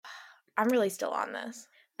I'm really still on this.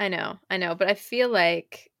 I know, but I feel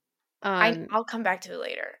like I'll come back to it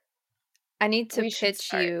later. I need to We should pitch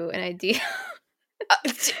start. you an idea.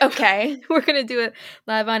 Okay. We're gonna do it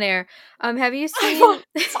live on air. Have you seen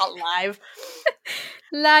It's not live.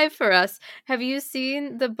 live for us? Have you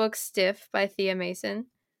seen the book Stiff by Thea Mason?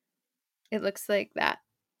 It looks like that.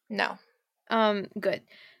 No. Good.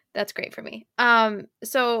 That's great for me.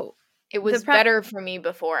 So It was better for me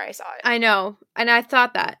before I saw it. I know. And I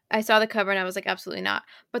thought that. I saw the cover and I was like, absolutely not.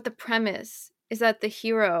 But the premise is that the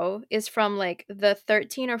hero is from like the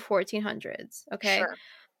 13 or 1400s, okay? Sure.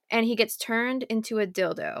 And he gets turned into a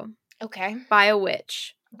dildo. Okay. By a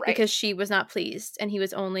witch. Right. Because she was not pleased and he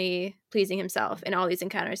was only pleasing himself in all these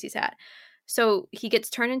encounters he's had. So he gets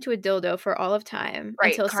turned into a dildo for all of time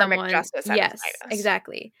until Karmic someone justice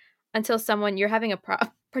exactly. Until someone you're having a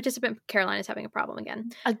participant Caroline is having a problem again.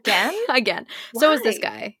 Again? So is this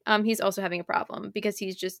guy. He's also having a problem because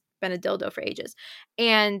he's just been a dildo for ages.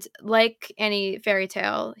 And like any fairy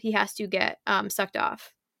tale, he has to get sucked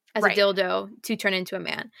off as a dildo to turn into a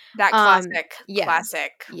man. That classic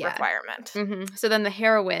requirement. Mm-hmm. So then the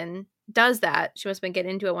heroine does that. She must have been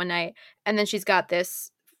getting into it one night. And then she's got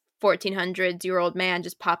this 1400-year-old man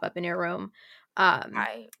just pop up in her room.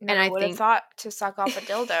 I would have thought to suck off a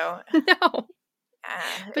dildo. No.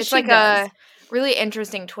 It's like a really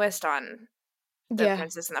interesting twist on the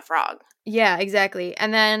Princess and the Frog. Yeah, exactly.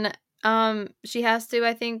 And then she has to,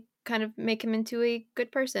 I think, kind of make him into a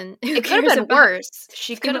good person. It could have been worse.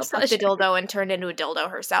 She could have sucked the dildo and turned into a dildo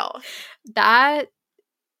herself. That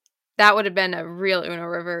would have been a real Uno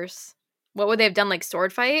reverse. What would they have done? Like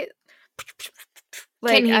sword fight?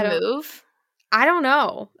 Like, can he move? I don't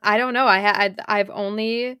know. I've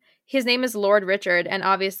only. His name is Lord Richard, and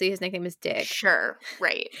obviously his nickname is Dick. Sure,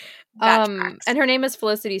 right. And her name is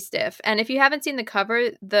Felicity Stiff. And if you haven't seen the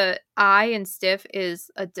cover, the I in Stiff is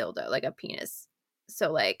a dildo, like a penis. So,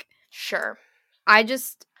 like, sure. I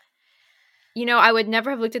just, I would never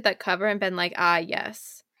have looked at that cover and been like,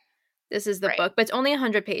 yes, this is the book. But it's only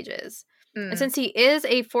 100 pages. And since he is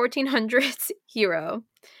a 1400s hero,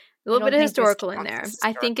 a little bit of historical in there.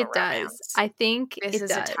 I think it does. This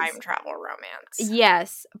is a time travel romance.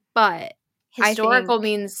 Yes, but historical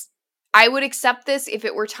means I would accept this if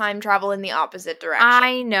it were time travel in the opposite direction.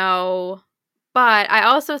 I know, but I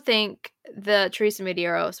also think the Teresa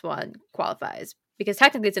Medeiros one qualifies because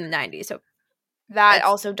technically it's in the 90s, so that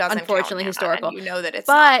also doesn't unfortunately count, historical. And you know that it's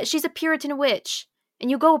but she's a Puritan witch,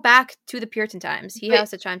 and you go back to the Puritan times. He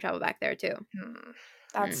has to time travel back there too.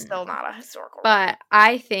 That's still not a historical. But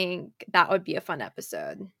I think that would be a fun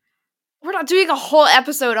episode. We're not doing a whole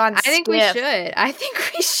episode on Stiff. I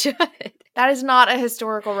think we should. That is not a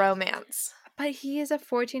historical romance. But he is a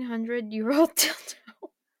 1400-year-old dildo.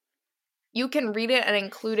 You can read it and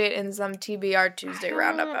include it in some TBR Tuesday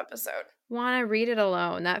Roundup episode. Want to read it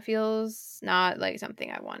alone. That feels not like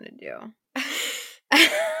something I want to do.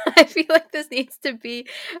 I feel like this needs to be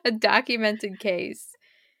a documented case.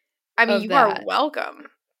 I mean, you are welcome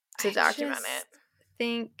to document it. I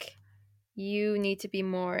think you need to be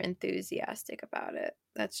more enthusiastic about it.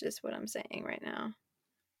 That's just what I'm saying right now.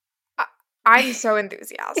 I'm so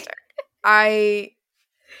enthusiastic. I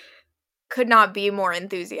could not be more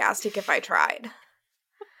enthusiastic if I tried.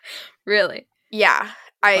 Really? Yeah.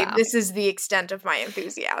 Wow. This is the extent of my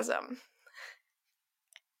enthusiasm.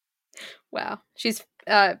 Wow. She's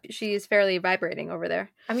fairly vibrating over there.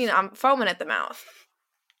 I mean, I'm foaming at the mouth.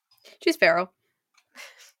 She's feral.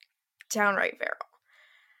 Downright feral.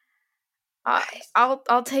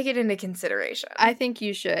 I'll take it into consideration. I think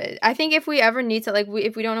you should. I think if we ever need to,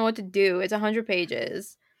 if we don't know what to do, it's 100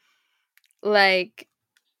 pages. Like,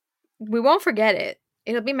 we won't forget it.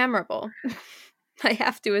 It'll be memorable. I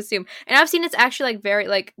have to assume. And I've seen it's actually, very,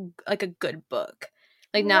 like a good book.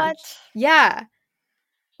 Like, not... Yeah.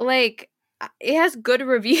 Like, it has good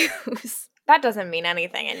reviews. That doesn't mean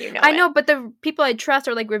anything, and you know I know, but the people I trust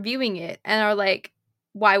are, reviewing it and are like,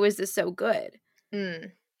 why was this so good?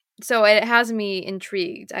 So it has me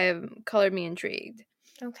intrigued. Colored me intrigued.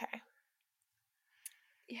 Okay.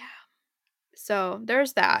 Yeah. So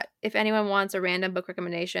there's that. If anyone wants a random book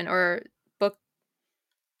recommendation or book,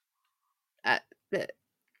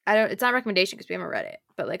 it's not a recommendation because we haven't read it,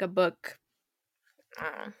 but a book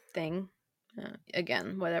thing.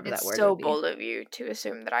 Again, whatever that word. It's so bold of you to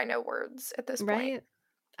assume that I know words at this point. Right?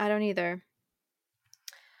 I don't either.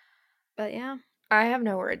 But yeah, I have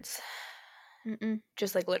no words. Mm-mm.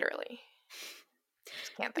 Just literally.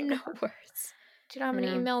 Just can't think of words. Do you know how many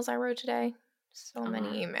emails I wrote today? So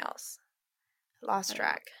many emails. Lost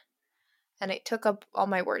track. And it took up all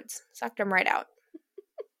my words. Sucked them right out.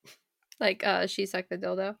 She sucked the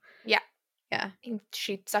dildo? Yeah. Yeah.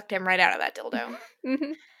 She sucked him right out of that dildo.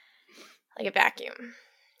 Mhm. Like a vacuum.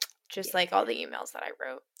 Just like all the emails that I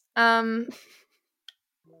wrote.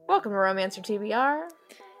 Welcome to Romancer TBR.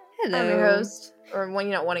 Hello. I'm your host. Or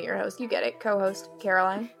one of your hosts. You get it. Co-host,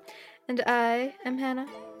 Caroline. And I am Hannah.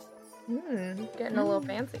 Getting a little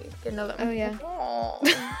fancy. Getting a little... Oh,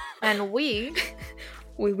 yeah. And we...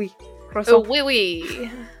 Oui. Oui.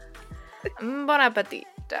 Bon appetit.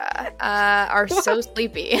 Are so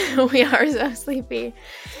sleepy. We are so sleepy.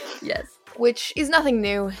 Yes. Which is nothing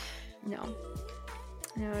new. No,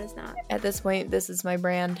 it's not. At this point, this is my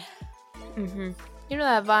brand. Mm-hmm. You know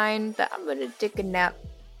that Vine that I'm gonna take a nap?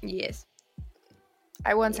 Yes.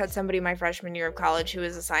 I once had somebody my freshman year of college who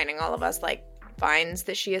was assigning all of us like vines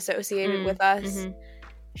that she associated with us. Mm-hmm.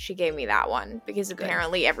 She gave me that one because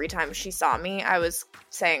apparently every time she saw me, I was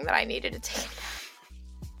saying that I needed to take a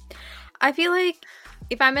nap. I feel like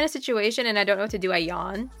if I'm in a situation and I don't know what to do, I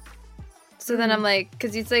yawn. So then I'm like,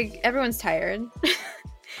 because it's like everyone's tired.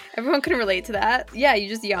 Everyone can relate to that. Yeah, you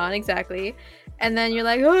just yawn, exactly. And then you're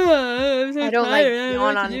like, oh, I'm so I don't tired. like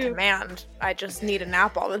yawn on command. I just need a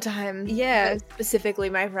nap all the time. Yeah. Specifically,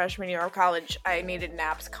 my freshman year of college, I needed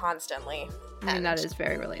naps constantly. And that is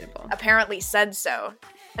very relatable. Apparently said so.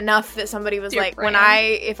 Enough that somebody was Dear like, brand.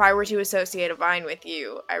 if I were to associate a vine with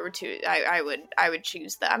you, I would choose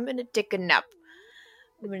that. I'm gonna take a nap.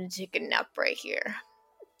 I'm gonna take a nap right here.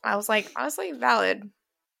 I was like, honestly, valid.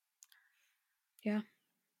 Yeah.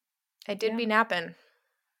 I did be napping.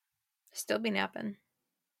 Still be napping.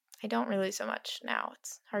 I don't really so much now.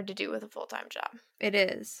 It's hard to do with a full-time job. It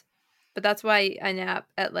is. But that's why I nap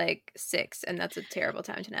at like 6, and that's a terrible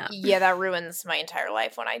time to nap. Yeah, that ruins my entire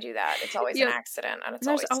life when I do that. It's always an accident, and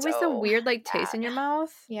there's always the weird like taste bad. in your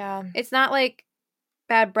mouth. Yeah. It's not like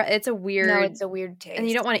bad breath. It's a weird. No, it's a weird taste. And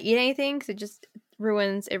you don't want to eat anything because it just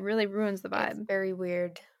ruins. It really ruins the vibe. It's very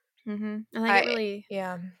weird. Mm-hmm. And I get really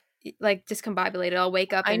like discombobulated. I'll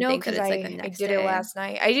wake up and think that it's like the next day. I did it last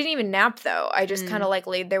night. I didn't even nap though. I just kind of like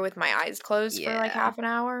laid there with my eyes closed for like half an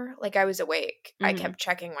hour. Like I was awake. I kept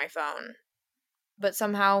checking my phone, but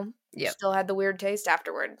somehow still had the weird taste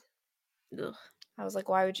afterward. Ugh. I was like,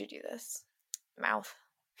 why would you do this? Mouth,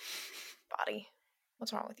 body,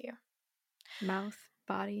 what's wrong with you? Mouth,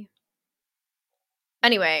 body.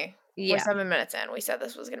 Anyway. We're 7 minutes in. We said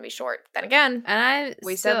this was going to be short. Then again,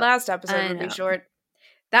 we said last episode would be short.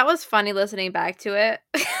 That was funny listening back to it.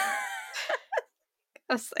 I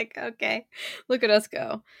was like, okay, look at us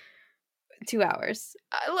go. 2 hours.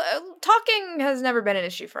 Talking has never been an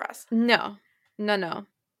issue for us. No. I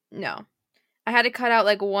had to cut out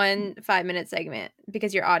like one 5-minute segment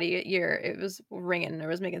because your audio, it was ringing or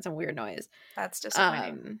was making some weird noise. That's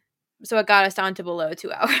disappointing. So it got us down to below 2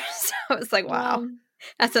 hours. I was like, wow.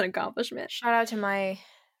 That's an accomplishment. Shout out to my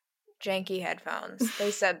janky headphones. They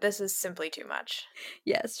said this is simply too much.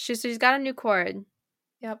 Yes, she's got a new cord.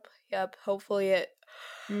 Yep. Hopefully it.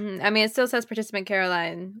 Mm-hmm. I mean, it still says participant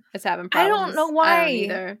Caroline is having problems. I don't know why. I don't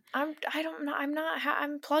either. I don't know. I'm not.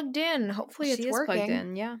 I'm plugged in. Hopefully it's working. Plugged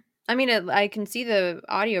in. Yeah. I mean, I can see the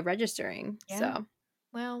audio registering. Yeah. So.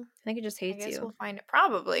 Well, I think it just hates you. I guess we'll find it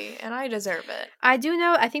probably, and I deserve it. I do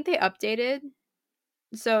know. I think they updated,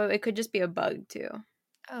 so it could just be a bug too.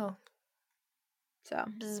 Oh. So.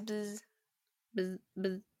 Bzz.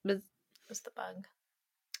 What's the bug?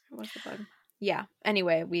 What's the bug? Yeah.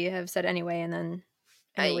 Anyway, we have said anyway, and then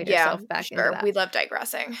yourself back into that. We love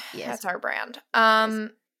digressing. Yes. That's our brand.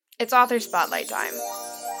 It's author spotlight time.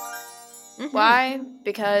 Mm-hmm. Why?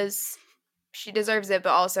 Because she deserves it,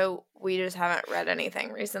 but also we just haven't read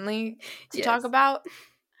anything recently to talk about.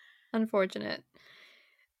 Unfortunate.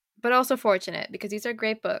 But also fortunate, because these are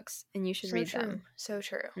great books, and you should read them. So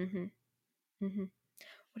true. Mm-hmm. Mm-hmm.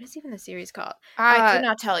 What is even the series called? I could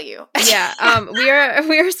not tell you. Yeah, we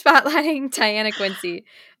are spotlighting Diana Quincy,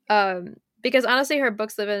 because honestly, her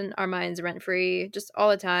books live in our minds rent free, just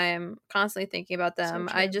all the time, constantly thinking about them.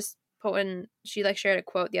 So I just put in. She shared a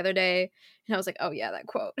quote the other day, and I was like, oh yeah, that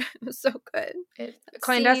quote it was so good.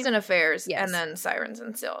 Clandestine Affairs, and then Sirens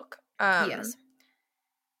and Silk. Yes,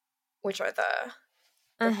 which are the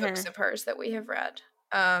books of hers that we have read.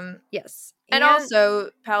 Yes. And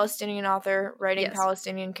also Palestinian author writing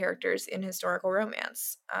Palestinian characters in historical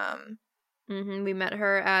romance. We met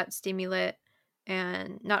her at Stimulit,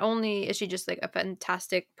 and not only is she just like a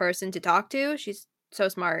fantastic person to talk to, she's so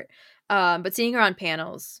smart, but seeing her on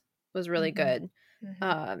panels was really good.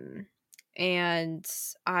 And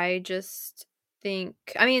I just think,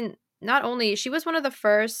 I mean, not only, she was one of the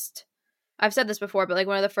first, I've said this before, but like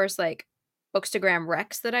one of the first like Bookstagram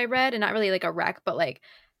recs that I read, and not really like a rec, but like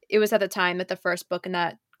it was at the time that the first book in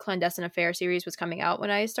that Clandestine Affair series was coming out when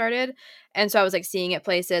I started. And so I was like seeing it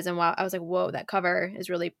places, and wow, I was like, whoa, that cover is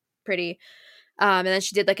really pretty. And then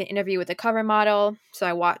she did like an interview with the cover model. So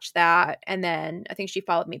I watched that. And then I think she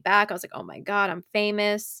followed me back. I was like, oh my God, I'm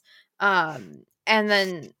famous. And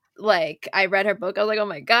then like I read her book. I was like, oh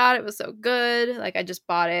my God, it was so good. Like I just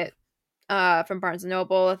bought it from Barnes &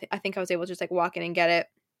 Noble. I think I was able to just like walk in and get it.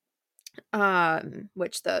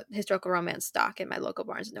 Which the historical romance stock in my local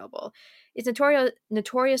Barnes & Noble is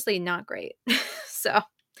notoriously not great. So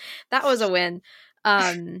that was a win.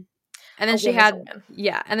 And then she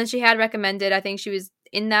had recommended, I think she was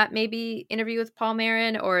in that maybe interview with Paul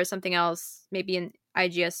Marin or something else, maybe in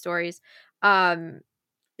IGS stories.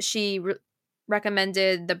 She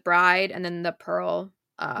recommended The Bride and then The Pearl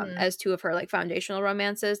as two of her like foundational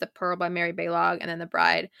romances. The Pearl by Mary Baylog and then The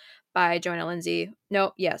Bride by Joanna Lindsay.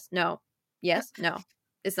 No. It's not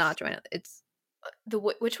Joanna. It's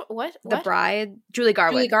what? The Bride. Julie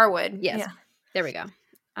Garwood. Julie Garwood. Yes. Yeah. There we go.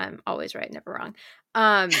 I'm always right, never wrong.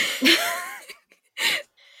 The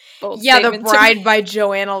Bride by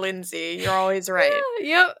Joanna Lindsay. You're always right.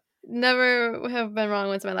 Yep. Never have been wrong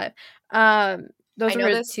once in my life. Those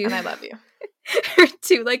were two, and I love you.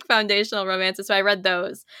 Two like foundational romances. So I read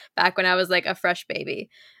those back when I was like a fresh baby.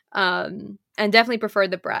 And definitely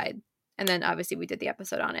preferred The Bride. And then obviously we did the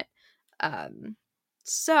episode on it.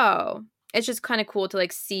 So it's just kind of cool to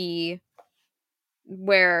like see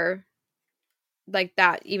where like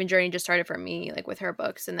that even journey just started for me, like with her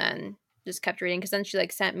books, and then just kept reading, because then she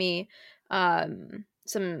like sent me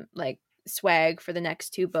some like swag for the next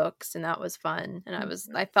two books, and that was fun, and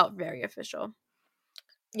I felt very official.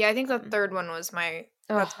 Yeah, I think the third one was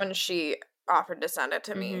that's when she offered to send it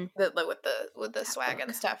to me with the swag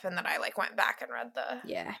and stuff, and then I like went back and read the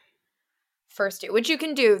first two, which you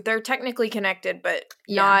can do. They're technically connected, but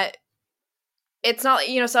not. It's not,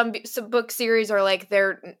 some book series are like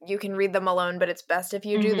you can read them alone, but it's best if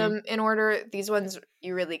you do them in order. These ones,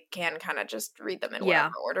 you really can kind of just read them in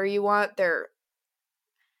whatever order you want. I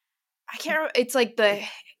can't remember. It's like the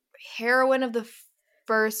heroine of the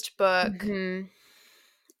first book. Mm-hmm.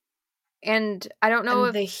 And I don't know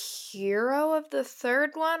if the hero of the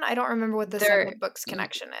third one. I don't remember what the second book's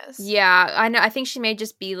connection is. Yeah, I know. I think she may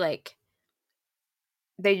just be like,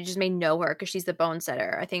 they just may know her because she's the bone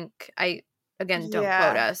setter. I think Again, don't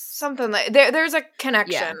quote us. Something like there's a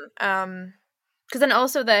connection. Because then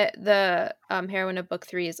also the heroine of book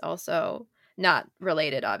 3 is also not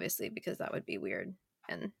related, obviously, because that would be weird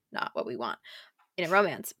and not what we want in a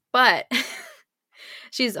romance. But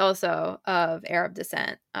she's also of Arab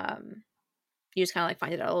descent. You just kind of like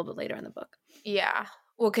find it out a little bit later in the book. Yeah,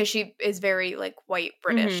 well, because she is very like white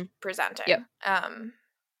British presenting. Yep.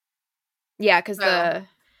 Yeah, because the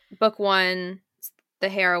book 1, the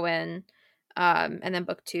heroine. And then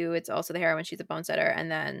book 2, it's also the heroine. She's a bone setter,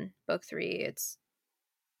 and then book 3, it's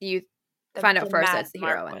you find out first that's the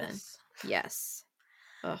hero, and then yes.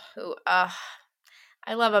 Who, I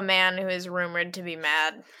love a man who is rumored to be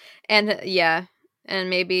mad, and and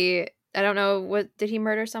maybe I don't know what did he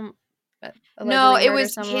murder some. No, it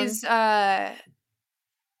was his. I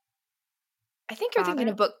think you're thinking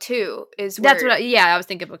of book 2. That's what? I was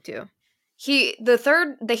thinking book 2.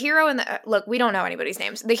 The hero in the look, we don't know anybody's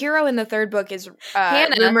names. The hero in the third book is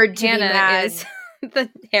rumored to be mad. Is the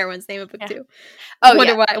heroine's name of book 2. Oh,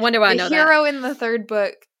 wonder why I know that. The hero in the third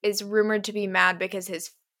book is rumored to be mad because his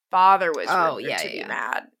father was rumored to be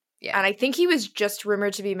mad. Yeah. And I think he was just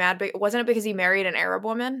rumored to be mad, but wasn't it because he married an Arab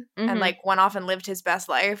woman and like went off and lived his best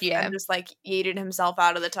life and just like yeeted himself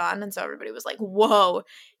out of the ton, and so everybody was like, "Whoa,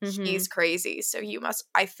 he's crazy." So you must,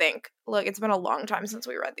 I think. Look, it's been a long time since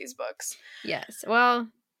we read these books. Yes. Well,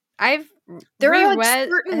 there are like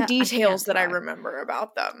certain details that I remember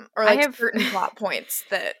about them, or like certain plot points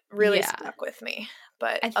that really stuck with me,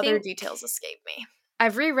 but other details escape me.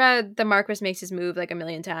 I've reread The Marquis Makes His Move like a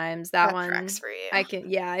million times. That one tracks for you.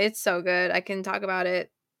 It's so good. I can talk about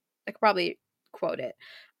it. I could probably quote it.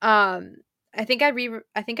 I think I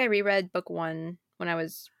reread book 1 when I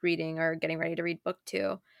was reading or getting ready to read book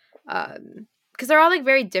 2. Because they're all like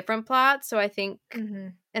very different plots. So I think,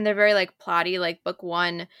 and they're very like plotty. Like book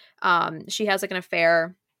 1, she has like an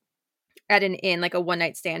affair at an inn, like a one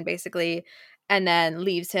night stand basically, and then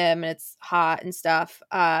leaves him, and it's hot and stuff.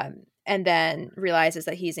 And then realizes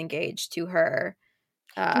that he's engaged to her.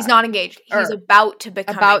 He's not engaged. He's about to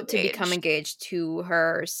become engaged to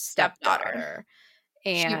her stepdaughter.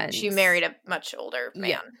 And she married a much older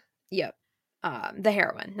man. Yep. The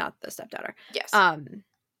heroine, not the stepdaughter. Yes.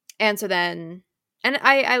 And so then, and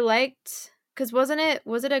I liked, because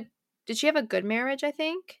did she have a good marriage, I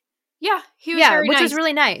think? Yeah. He was very which nice. was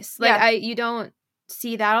really nice. Like you don't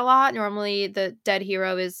see that a lot. Normally, the dead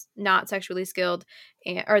hero is not sexually skilled,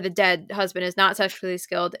 or the dead husband is not sexually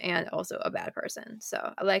skilled and also a bad person.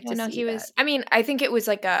 So I like to see that. I mean, I think it was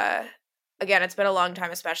like again, it's been a long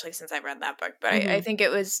time, especially since I've read that book, but I think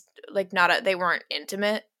it was like they weren't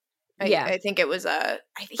intimate. I think it was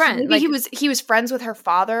friend. He was friends with her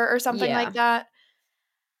father or something like that.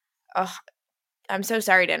 Ugh. I'm so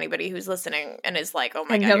sorry to anybody who's listening and is like, oh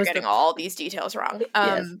my God, you're getting all these details wrong.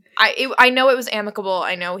 I know it was amicable.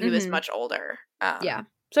 I know he was much older.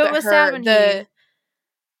 So it was sad when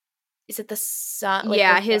is it the son?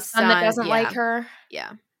 Like his son that doesn't like her.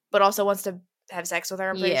 Yeah. But also wants to have sex with her,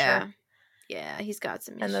 I'm pretty sure. Yeah, he's got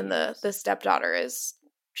some issues. And then the stepdaughter is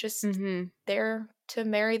just there to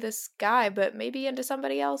marry this guy, but maybe into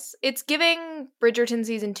somebody else. It's giving Bridgerton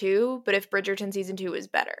season 2, but if Bridgerton season 2 is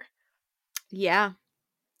better. Yeah.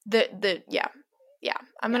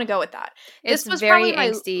 I'm gonna go with that. This was very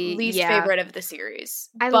probably angsty. My least favorite of the series.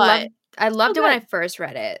 I loved it when I first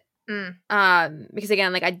read it. Because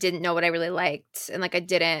again, like I didn't know what I really liked, and like I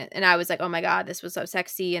didn't, and I was like, oh my God, this was so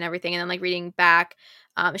sexy and everything. And then like reading back,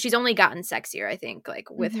 she's only gotten sexier, I think, like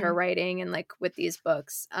with her writing and like with these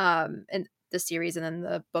books, and the series, and then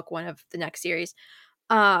the book one of the next series.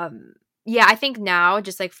 Yeah, I think now,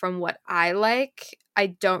 just like from what I like, I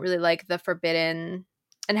don't really like the forbidden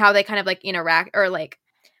and how they kind of like interact or like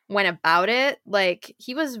went about it. Like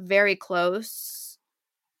he was very close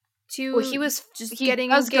to he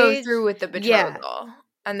getting does engaged. Go through with the betrothal,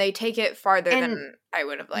 and they take it farther than I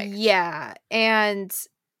would have liked. Yeah, and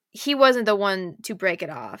he wasn't the one to break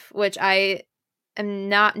it off, which I am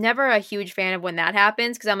never a huge fan of when that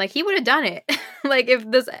happens, because I'm like, he would have done it. Like if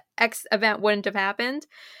this X event wouldn't have happened,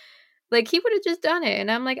 like he would have just done it.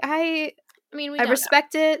 And I'm like, I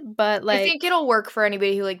respect it, but like I think it'll work for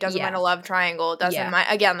anybody who like doesn't mind a love triangle, doesn't mind,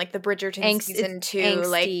 again, like the Bridgerton season 2, angsty.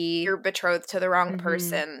 Like you're betrothed to the wrong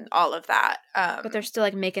person, all of that. But they're still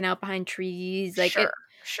like making out behind trees, like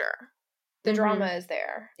sure. The drama is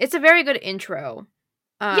there. It's a very good intro.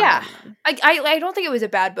 I don't think it was a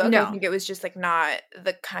bad book. No. I think it was just like not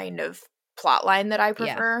the kind of plot line that I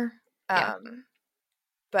prefer.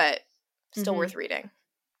 But still worth reading.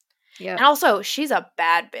 Yeah. And also, she's a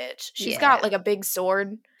bad bitch. She's got like a big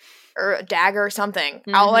sword or a dagger or something.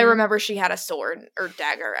 All I remember, she had a sword or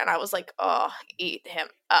dagger, and I was like, oh, eat him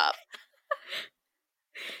up.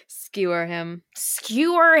 Skewer him.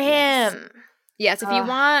 Yes, if you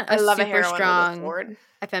want a super strong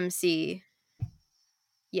FMC,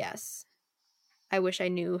 yes. I wish I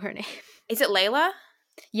knew her name. Is it Layla?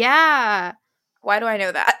 Yeah. Why do I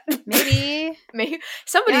know that? Maybe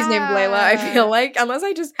somebody's named Layla, I feel like. Unless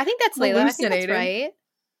I think that's Layla. I think that's right.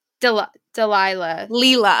 Delilah.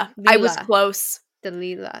 Leela. I was close.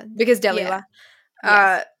 Delilah. Because Delilah.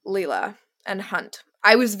 Yes. Leela and Hunt.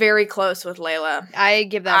 I was very close with Layla. I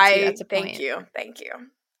give that to you. That's a point. Thank you.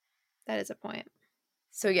 That is a point.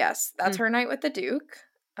 So yes, that's Her Night with the Duke.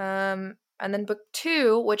 And then book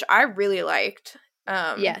 2, which I really liked.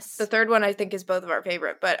 Yes. The third one I think is both of our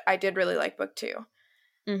favorite, but I did really like book 2.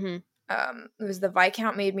 It was The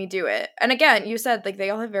Viscount Made Me Do It. And again, you said like they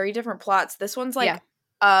all have very different plots. This one's like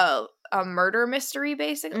a murder mystery,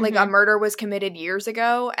 basically. Like a murder was committed years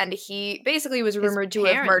ago, and he basically was rumored to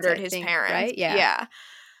have murdered his parents. Right? Yeah.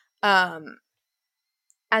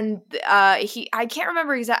 And I can't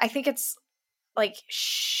remember exactly. I think it's like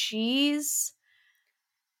she's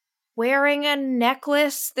wearing a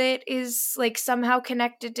necklace that is like somehow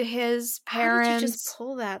connected to his parents. How did you just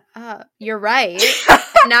pull that up? You're right.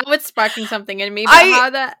 Now it's sparking something in me.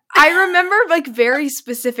 I remember like very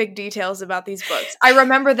specific details about these books. I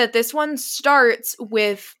remember that this one starts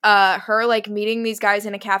with her like meeting these guys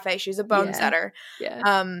in a cafe. She's a bone setter.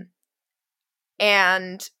 Yeah.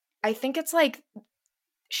 And I think it's like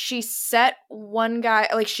she set one guy,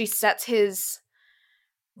 like she sets his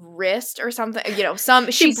wrist or something,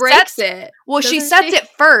 she breaks it. Well, she sets it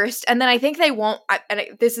first, and then I think they won't.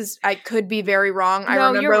 I could be very wrong. I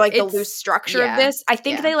remember like the loose structure of this. I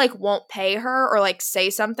think they like won't pay her or like say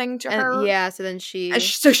something to her. Yeah, so then she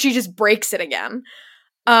just breaks it again.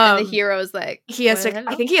 And the hero is like, he has to.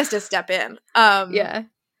 I think he has to step in.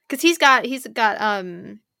 Because he's got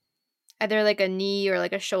either like a knee or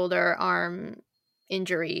like a shoulder arm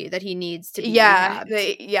injury that he needs to be rehabbed.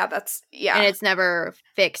 And it's never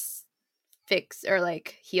fixed or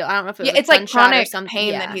like heal. I don't know if it was it's like chronic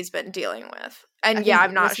pain that he's been dealing with. And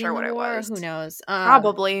I'm not sure what it was. Who knows?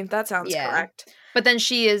 Probably. That sounds correct. But then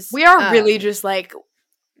she is. We are really just like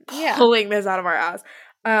pulling this out of our ass.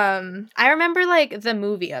 I remember like the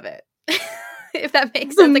movie of it. If that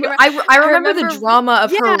makes sense. Like, I remember the drama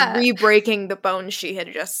of her re-breaking the bones she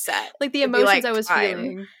had just set. Like the emotions I was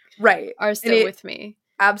feeling. Right. are still with me.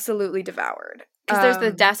 Absolutely devoured. Because there's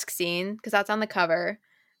the desk scene, because that's on the cover.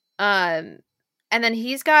 And then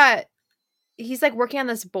he's like working on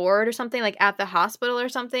this board or something, like at the hospital or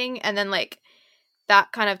something, and then like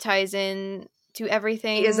that kind of ties in to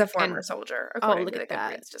everything. He is a former soldier, according to the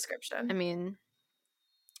Goodreads description. I mean,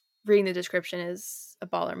 reading the description is a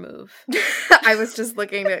baller move. I was just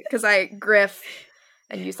looking at, because Griff,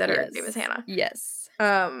 and you said her name is Hannah. Yes.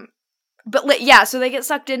 But yeah, so they get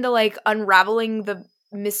sucked into like unraveling the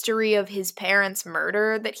mystery of his parents'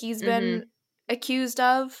 murder that he's been accused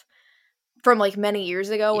of from like many years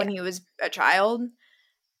ago when he was a child.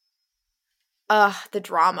 The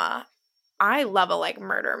drama. I love a like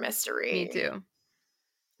murder mystery. Me too.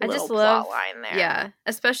 I just love plot line there. Yeah,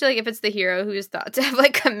 especially like if it's the hero who's thought to have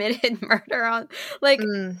like committed murder on like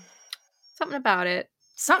something about it.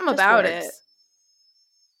 Something about it.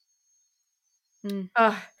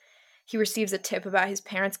 He receives a tip about his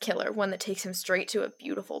parents' killer, one that takes him straight to a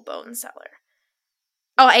beautiful bone seller.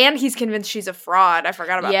 Oh, and he's convinced she's a fraud. I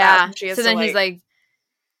forgot about that. So then he's like,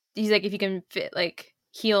 if you can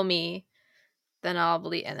heal me, then I'll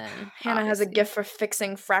believe. And then Hannah has a gift for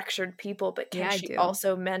fixing fractured people, but can she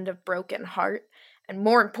also mend a broken heart? And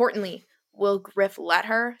more importantly, will Griff let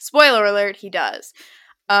her? Spoiler alert, he does.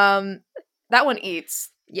 That one eats.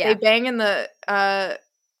 Yeah. They bang in the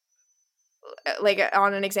like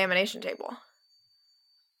on an examination table.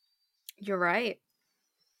 You're right.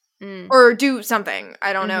 Or do something.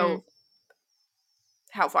 I don't know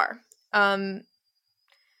how far. I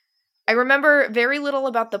remember very little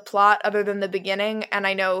about the plot other than the beginning, and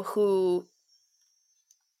I know who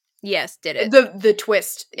did it. The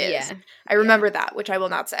twist is. Yeah. I remember that, which I will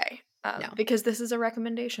not say. Because this is a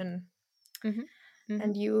recommendation.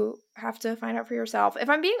 And you have to find out for yourself. If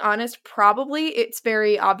I'm being honest, probably it's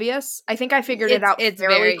very obvious. I think I figured it out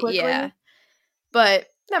fairly quickly. Yeah. But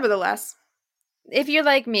nevertheless. If you're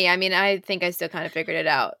like me, I mean, I think I still kind of figured it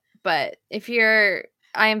out. But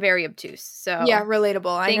I am very obtuse. So yeah,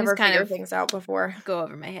 relatable. I never figured things out before. Go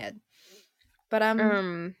over my head. But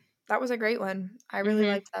that was a great one. I really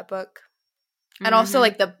liked that book. And also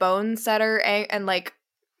like the bone setter and like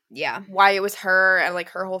why it was her and like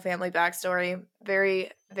her whole family backstory. Very,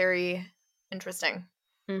 very interesting.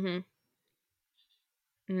 And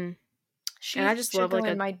I just love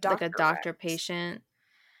like a doctor patient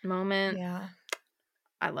moment. Yeah.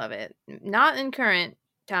 I love it. Not in current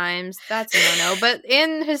times, that's no, but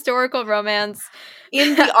in historical romance,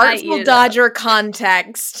 in the Artful Dodger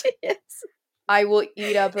context, I will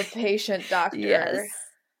eat up a patient doctor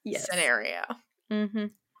scenario. Yeah.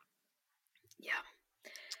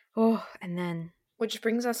 Oh, and then which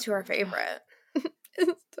brings us to our favorite.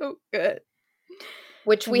 It's so good.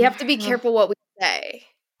 Which we have to be careful what we say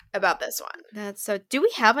about this one. Do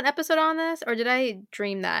we have an episode on this, or did I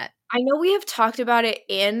dream that? I know we have talked about it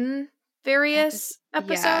in various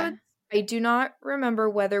episodes. Yeah. I do not remember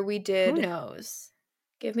whether we did. Who knows?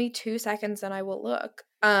 Give me 2 seconds and I will look.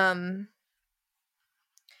 But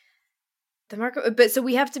so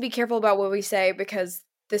we have to be careful about what we say because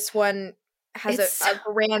this one has a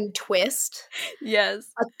grand twist. Yes.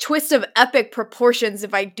 A twist of epic proportions,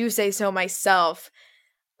 if I do say so myself.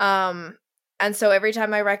 And so every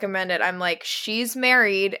time I recommend it, I'm like, she's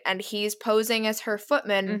married and he's posing as her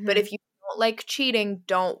footman, but if you don't like cheating,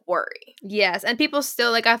 don't worry. Yes, and people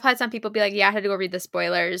still, like, I've had some people be like, yeah, I had to go read the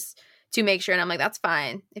spoilers to make sure, and I'm like, that's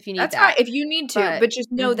fine if you need that. Fine if you need to, but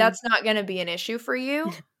just know that's not going to be an issue for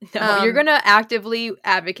you. No, you're going to actively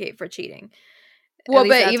advocate for cheating. Well,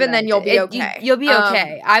 but even then you'll be okay. You'll be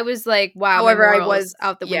okay. I was like, wow, however, I was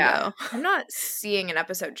out the window. I'm not seeing an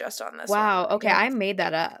episode just on this Wow, one. Okay, I made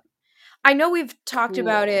that up. I know we've talked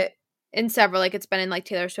about it. In several, like, it's been in, like,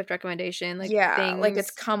 Taylor Swift recommendation, like, things. Like,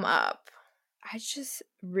 it's come up. I just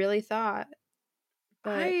really thought.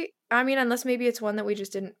 But I mean, unless maybe it's one that we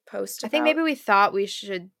just didn't post about. I think maybe we thought we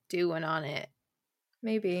should do one on it.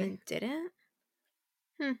 Maybe. And didn't?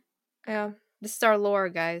 Yeah. This is our lore,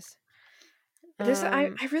 guys.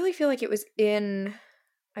 I really feel like it was in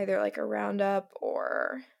either, like, a roundup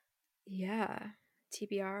or... Yeah.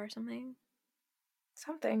 TBR or something.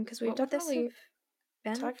 Something, because we've definitely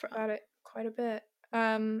talked about it quite a bit.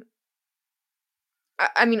 I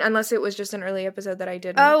mean, unless it was just an early episode that I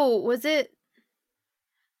didn't. Oh, was it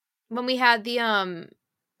when we had the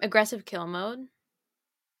aggressive kill mode?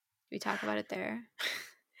 We talked about it there.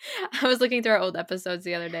 I was looking through our old episodes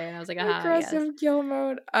the other day, and I was like, aggressive kill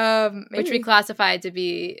mode. Which we classified to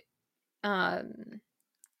be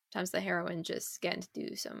times the heroine just getting to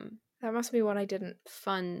do some. That must be one I didn't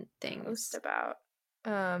fun things post about.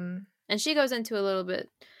 And she goes into a little bit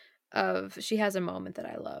of, she has a moment that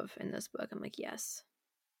I love in this book. I'm like, yes.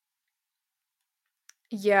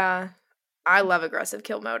 Yeah. I love aggressive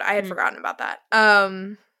kill mode. I had forgotten about that.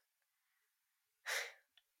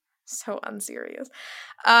 So unserious.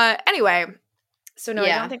 Anyway, so no,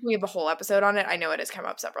 I don't think we have a whole episode on it. I know it has come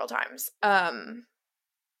up several times.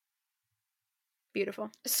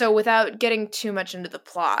 Beautiful. So without getting too much into the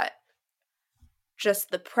plot,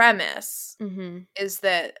 just the premise is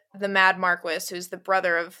that the Mad Marquis, who's the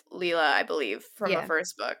brother of Leela, I believe, from the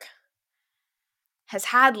first book, has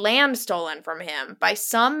had land stolen from him by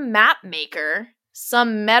some map maker,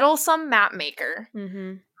 some meddlesome map maker,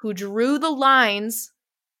 who drew the lines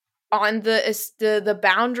on the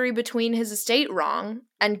boundary between his estate wrong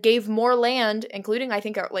and gave more land, including, I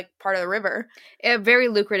think, like part of the river. A very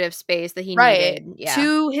lucrative space that he needed. Yeah.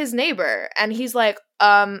 To his neighbor. And he's like,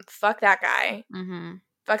 fuck that guy.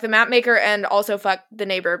 Fuck the map maker and also fuck the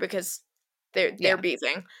neighbor because they're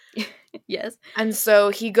beefing. Yes. And so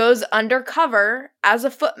he goes undercover as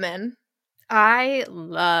a footman. I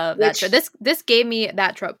love that trope. This gave me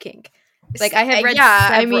that trope kink. Like, I had read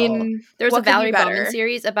several. I mean, there was a Valerie Bowman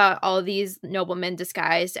series about all these noblemen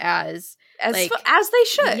disguised as like, as they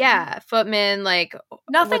should. Yeah, footmen, like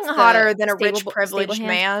nothing hotter than a rich, privileged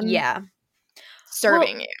man. Yeah,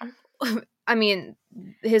 serving you. I mean,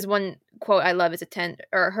 his one quote I love is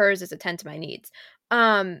hers is attend to my needs.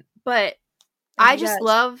 But I just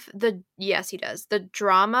love he does the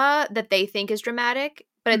drama that they think is dramatic,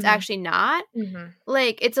 but it's actually not.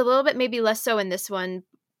 Like, it's a little bit maybe less so in this one.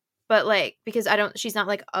 But, like, because she's not,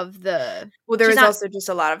 like, of the... Well, there is also just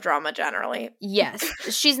a lot of drama generally. Yes.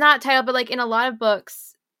 She's not titled, but, like, in a lot of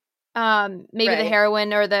books, maybe the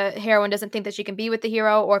heroine or the heroine doesn't think that she can be with the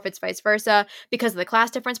hero, or if it's vice versa, because of the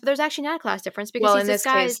class difference. But there's actually not a class difference, because in this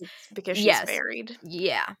case, it's because she's married.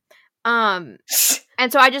 Yeah. And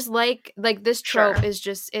so I just like this trope is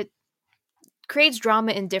just... It creates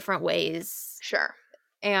drama in different ways. Sure.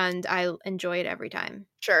 And I enjoy it every time.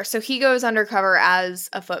 Sure. So he goes undercover as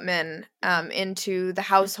a footman into the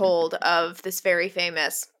household of this very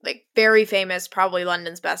famous, probably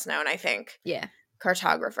London's best known, I think. Yeah.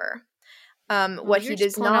 Cartographer. What he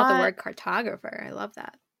does not out the word cartographer. I love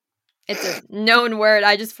that. It's a known word.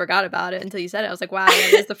 I just forgot about it until you said it. I was like, wow,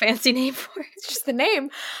 that is the fancy name for it. It's just the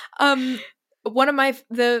name. One of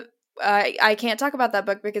I can't talk about that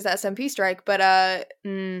book because of SMP strike, but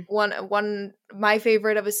one my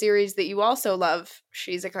favorite of a series that you also love,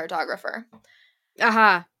 she's a cartographer.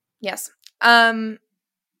 Aha. Yes. Anyway,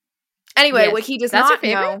 what he does not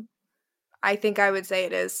know, I think I would say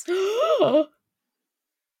it is.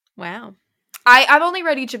 Wow. I've only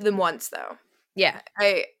read each of them once though. Yeah.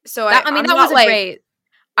 that was great.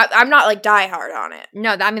 I'm not like die hard on it.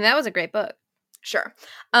 No, that was a great book. Sure.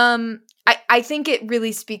 I think it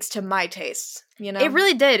really speaks to my tastes, you know? It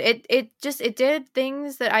really did. It did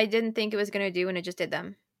things that I didn't think it was going to do, and it just did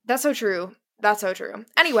them. That's so true.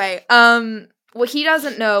 Anyway, what he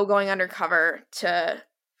doesn't know going undercover to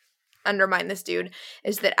undermine this dude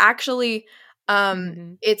is that actually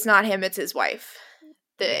it's not him, it's his wife.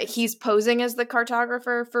 He's posing as the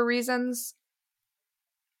cartographer for reasons.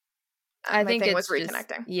 I think it was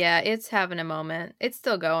reconnecting. It's having a moment. It's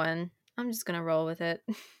still going. I'm just going to roll with it.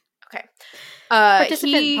 Okay.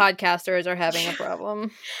 Participant podcasters are having a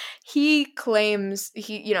problem. He claims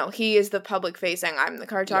he is the public facing. I'm the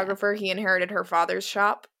cartographer. He inherited her father's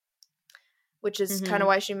shop, which is kind of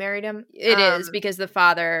why she married him. It is because the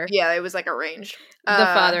father. Yeah, it was like arranged. The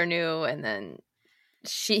father knew, and then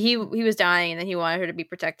he was dying, and then he wanted her to be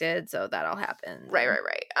protected, so that all happened. Right.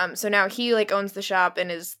 So now he like owns the shop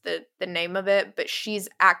and is the name of it, but she's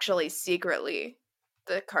actually secretly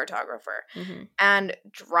the cartographer. And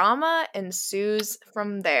drama ensues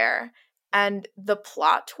from there, and the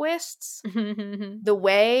plot twists, the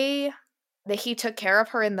way that he took care of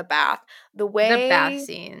her in the bath, the bath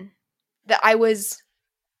scene that I was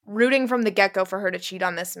rooting from the get-go for her to cheat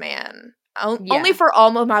on this man, only for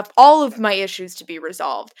all of my issues to be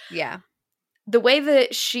resolved. Yeah, the way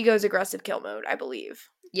that she goes aggressive kill mode, I believe.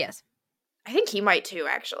 Yes, I think he might too,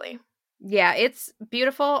 actually. Yeah, it's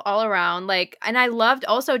beautiful all around. Like, and I loved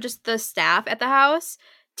also just the staff at the house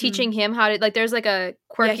teaching him how to, like, there's like a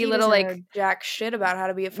quirky little like jack shit about how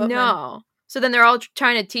to be a footman. No. So then they're all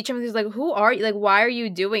trying to teach him. He's like, "Who are you? Like, why are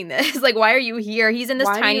you doing this? Like, why are you here?" He's in this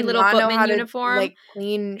tiny little footman uniform, like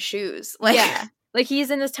clean shoes. Like, yeah, like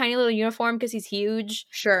he's in this tiny little uniform because he's huge.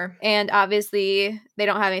 Sure. And obviously they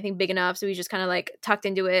don't have anything big enough, so he's just kind of like tucked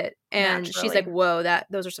into it. And she's like, "Whoa,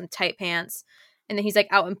 those are some tight pants." And then he's like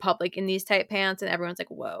out in public in these tight pants, and everyone's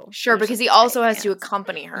like, "Whoa!" Sure, because he also has to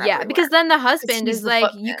accompany her. Yeah, because then the husband is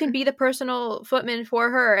like, "You can be the personal footman for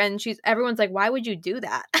her," and everyone's like, "Why would you do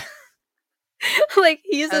that?" Like,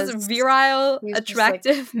 he's this virile,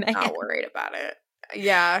 attractive man. Not worried about it.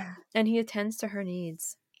 Yeah. And he attends to her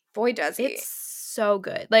needs. Boy, does he. It's so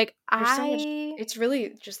good. Like, There's so much. It's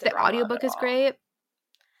really just the drama audiobook of it is all. great.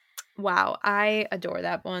 Wow, I adore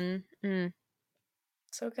that one.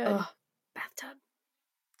 So good. Oh, bathtub.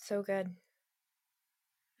 So good.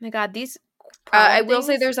 Oh my God, these I will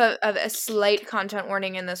say there's a slight content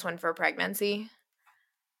warning in this one for pregnancy.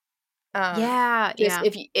 Yeah.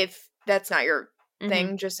 If that's not your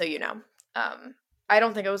thing, just so you know. I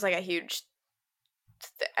don't think it was like a huge.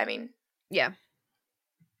 I mean. Yeah.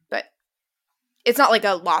 But it's not like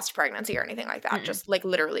a lost pregnancy or anything like that. Just like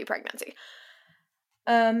literally pregnancy.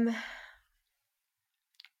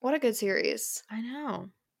 What a good series. I know.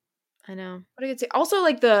 What a good series. Also,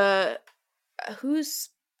 like the who's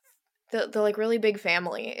the like really big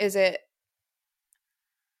family? Is it?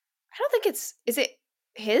 I don't think it's. Is it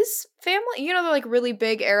his family? You know, the like really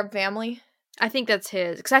big Arab family. I think that's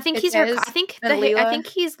his, because I think It's he's her. his I think and I think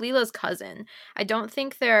he's Leela's cousin. I don't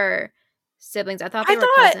think they're siblings. I thought they were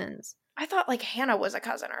cousins. I thought like Hannah was a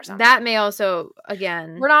cousin or something. That may also,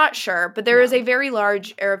 again, we're not sure, but there is a very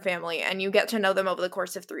large Arab family, and you get to know them over the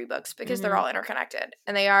course of 3 books because they're all interconnected,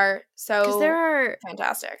 and they are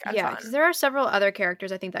fantastic and fun. Because there are several other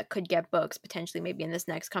characters I think that could get books potentially, maybe in this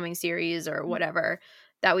next coming series or whatever,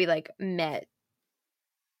 that we like met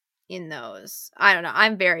in those. I don't know.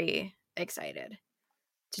 I'm very excited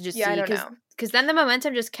to just see. I don't know. Because then the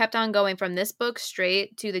momentum just kept on going from this book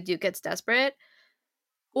straight to The Duke Gets Desperate.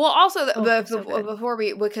 Well, also, before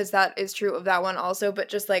because that is true of that one also, but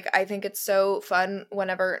just like, I think it's so fun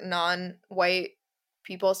whenever non-white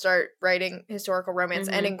people start writing historical romance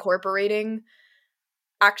and incorporating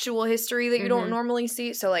actual history that you don't normally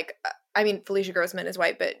see. So like, I mean, Felicia Grossman is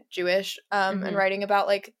white, but Jewish, and writing about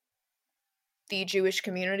like the Jewish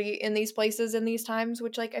community in these places in these times,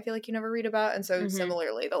 which like, I feel like you never read about. And so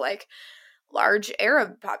similarly, the like large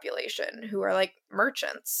Arab population who are like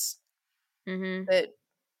merchants that,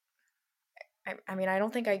 I mean, I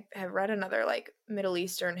don't think I have read another like Middle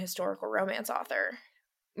Eastern historical romance author.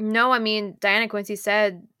 No, I mean, Diana Quincy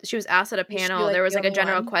said, she was asked at a panel, there was like a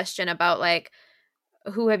general question about like,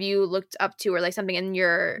 who have you looked up to or like something in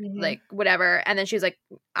your like whatever, and then she was like,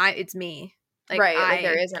 it's me, like, right, like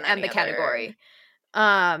there isn't and the category,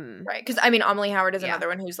 right? Because I mean, Amelie Howard is another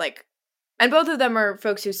one who's like, and both of them are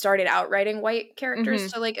folks who started out writing white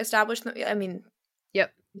characters to like establish them. I mean,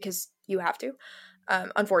 because you have to.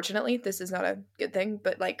 Unfortunately, this is not a good thing,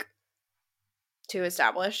 but like, to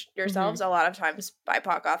establish yourselves, a lot of times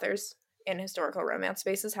BIPOC authors in historical romance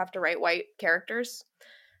spaces have to write white characters,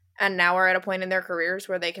 and now are at a point in their careers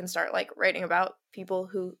where they can start like writing about people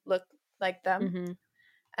who look like them,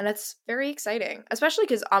 and it's very exciting, especially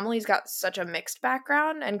because Amelie's got such a mixed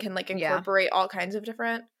background and can like incorporate all kinds of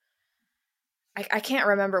different. I can't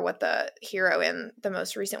remember what the hero in the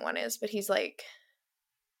most recent one is, but he's like,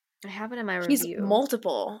 I have it in my review. He's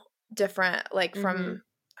multiple different, like from,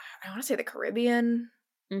 I want to say the Caribbean.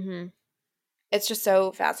 It's just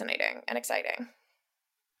so fascinating and exciting.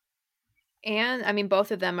 And I mean,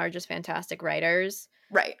 both of them are just fantastic writers,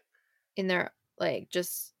 right? In their like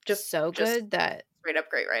just so good that straight up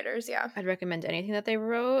great writers. Yeah, I'd recommend anything that they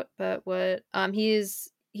wrote. But what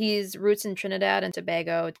he's roots in Trinidad and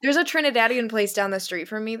Tobago. There's a Trinidadian place down the street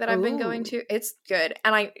from me that I've been going to. It's good,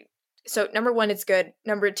 and so number one, it's good.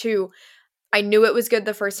 Number two, I knew it was good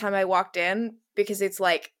the first time I walked in because it's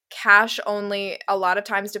like cash only. A lot of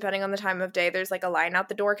times, depending on the time of day, there's like a line out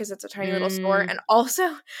the door because it's a tiny little store. And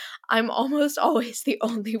also, I'm almost always the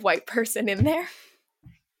only white person in there.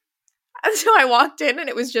 And so I walked in and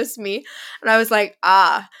it was just me. And I was like,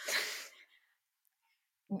 all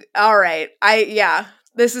right.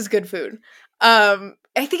 This is good food.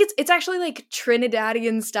 I think it's actually like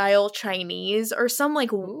Trinidadian style Chinese or some like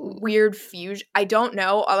weird fusion. I don't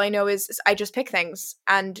know. All I know is I just pick things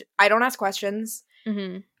and I don't ask questions.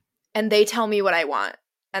 And they tell me what I want,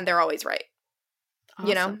 and they're always right. Awesome.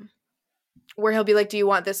 You know, where he'll be like, "Do you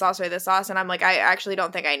want this sauce or this sauce?" And I'm like, "I actually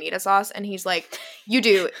don't think I need a sauce." And he's like, "You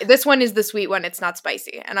do. This one is the sweet one. It's not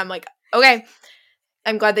spicy." And I'm like, "Okay.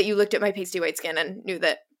 I'm glad that you looked at my pasty white skin and knew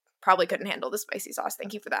that." Probably couldn't handle the spicy sauce.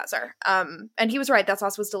 Thank you for that, sir. And he was right. That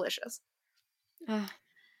sauce was delicious.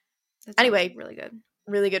 Anyway, really good.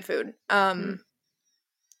 Really good food.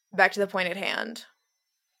 Back to the point at hand.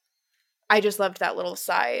 I just loved that little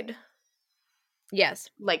side. Yes.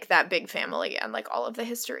 Like that big family and like all of the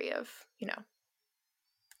history of, you know,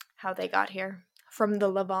 how they got here from the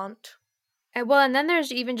Levant. And then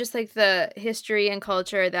there's even just like the history and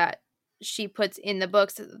culture that she puts in the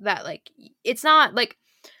books that like, it's not like,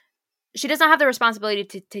 she does not have the responsibility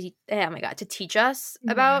to teach us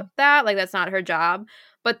about that. Like, that's not her job.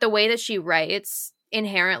 But the way that she writes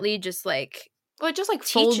inherently just like Well, it just like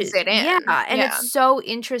folds it in. Yeah, and it's so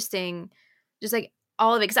interesting, just like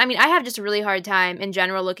all of it. Because I mean, I have just a really hard time in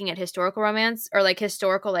general looking at historical romance or like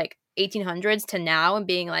historical like 1800s to now and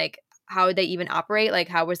being like, how would they even operate? Like,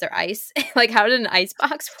 how was their ice? Like, how did an ice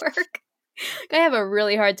box work? I have a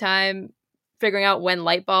really hard time figuring out when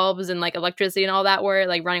light bulbs and like electricity and all that were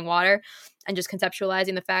like running water, and just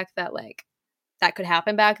conceptualizing the fact that like that could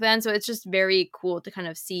happen back then. So it's just very cool to kind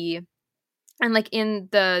of see. And like in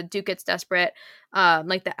the Duke Gets Desperate,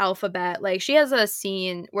 like the alphabet, like she has a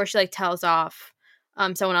scene where she like tells off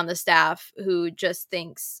someone on the staff who just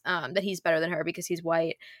thinks that he's better than her because he's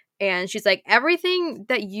white. And she's like, everything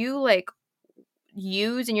that you like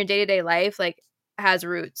use in your day-to-day life like has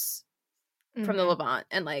roots from the Levant,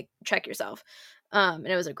 and like check yourself. And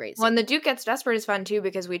it was a great scene. Well, and the Duke Gets Desperate is fun too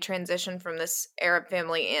because we transitioned from this Arab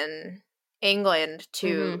family in England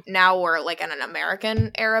to now we're like an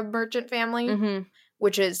American Arab merchant family,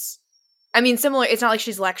 which is, I mean, similar. It's not like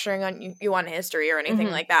she's lecturing on you on history or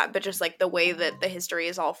anything like that, but just like the way that the history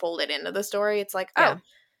is all folded into the story, it's like,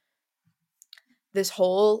 this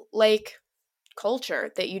whole like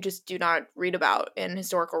culture that you just do not read about in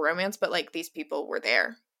historical romance, but like these people were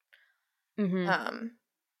there.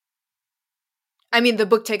 I mean, the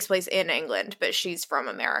book takes place in England, but she's from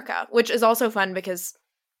America, which is also fun because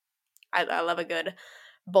I love a good,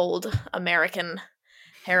 bold American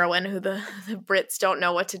heroine who the Brits don't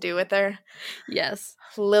know what to do with her. Yes.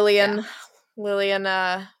 Lillian,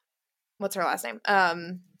 what's her last name? Why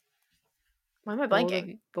am I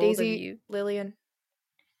blanking? Daisy, Lillian.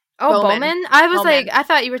 Oh, Bowman? I was Bowman. Like, I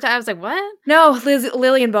thought you were, I was like, what? No,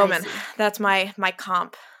 Lillian Bowman. That's my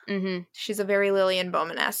comp. She's a very Lillian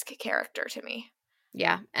Bowman-esque character to me.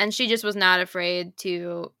 Yeah, and she just was not afraid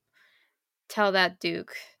to tell that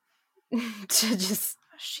Duke to just...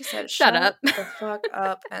 She said, shut up. The fuck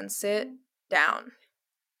up and sit down.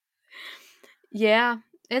 Yeah,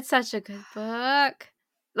 it's such a good book.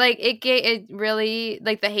 Like, it really,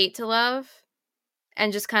 like, the hate to love,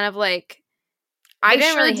 and just kind of, like... I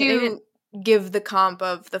sure really do give the comp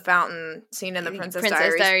of the fountain scene in the Princess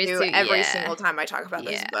Diaries to every single time I talk about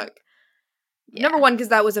this book. Yeah. Number one, because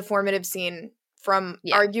that was a formative scene from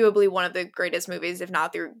arguably one of the greatest movies, if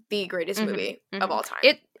not the greatest movie of all time.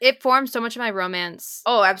 It formed so much of my romance.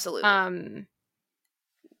 Oh, absolutely.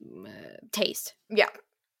 Taste. Yeah.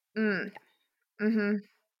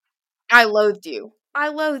 I loathed you. I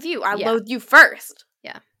loathe you first.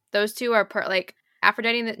 Yeah. Those two are like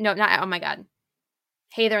Aphrodite. No, not. Oh my God.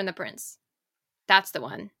 Heather and the Prince. That's the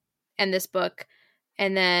one. And this book,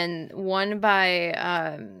 and then one by.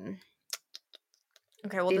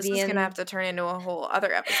 Okay, well, Vivian. This is gonna have to turn into a whole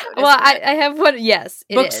other episode. Well, I have one. Yes,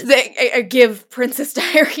 books that give Princess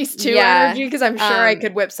Diaries 2 energy, because I'm sure I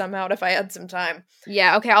could whip some out if I had some time.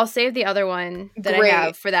 Yeah. Okay, I'll save the other one that I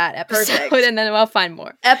have for that episode, and then I'll find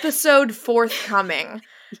more. Episode forthcoming.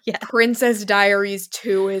 Yeah. Princess Diaries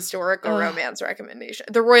 2 historical romance recommendation.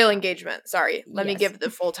 The Royal Engagement. Sorry, let me give the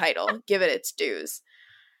full title. Give it its dues.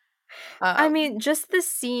 I mean, just the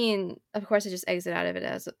scene. Of course, I just exit out of it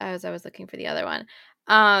as I was looking for the other one.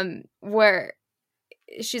 Where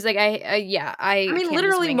she's like, I mean,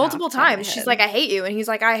 literally multiple times. She's like, I hate you, and he's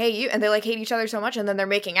like, I hate you, and they like hate each other so much, and then they're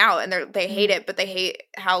making out, and they hate it, but they hate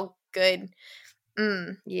how good.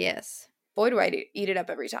 Yes. Boy, do I eat it up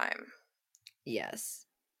every time. Yes.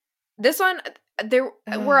 This one, there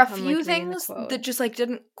were a few things that just like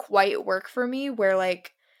didn't quite work for me, where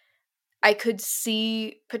like I could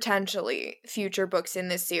see potentially future books in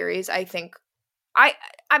this series. I think I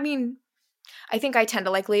think I tend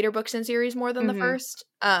to like later books in series more than the first.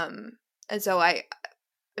 And so I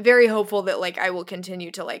very hopeful that like I will continue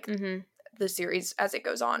to like the series as it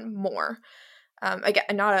goes on more. Again,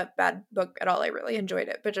 not a bad book at all. I really enjoyed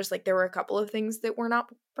it, but just like there were a couple of things that were not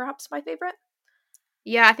perhaps my favorite.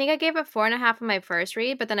 Yeah, I think I gave it 4.5 on my first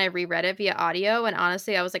read, but then I reread it via audio, and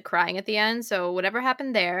honestly, I was like crying at the end. So whatever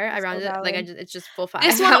happened there, I rounded it like it's just full 5.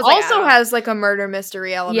 This one also has like a murder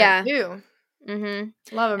mystery element too.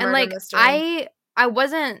 Love a murder mystery. I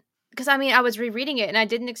wasn't, because I mean I was rereading it and I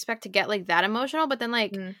didn't expect to get like that emotional, but then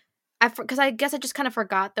like because I guess I just kind of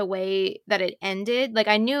forgot the way that it ended. Like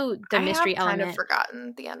I knew the mystery element. I kind of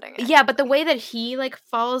forgotten the ending. Actually. Yeah, but the way that he like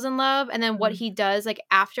falls in love, and then what he does like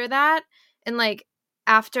after that, and like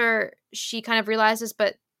after she kind of realizes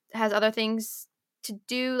but has other things to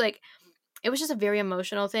do, like it was just a very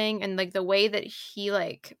emotional thing, and like the way that he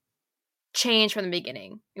like changed from the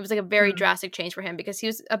beginning. It was like a very drastic change for him because he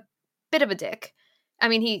was a bit of a dick. I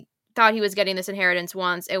mean, he thought he was getting this inheritance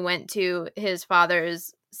once. It went to his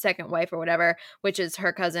father's second wife or whatever, which is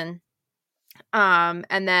her cousin. And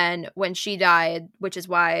then when she died, which is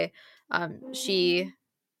why she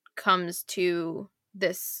comes to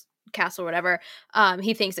this castle or whatever,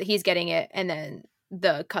 he thinks that he's getting it, and then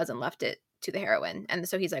the cousin left it to the heroine, and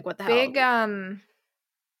so he's like, what the hell? Big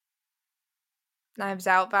Knives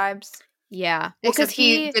Out vibes. Yeah. Well, because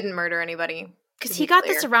he didn't murder anybody. Because he got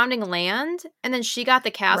the surrounding land, and then she got the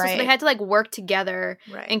castle, so they had to, like, work together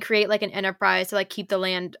and create, like, an enterprise to, like, keep the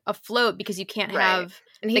land afloat, because you can't have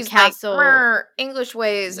and he's the castle. Like, English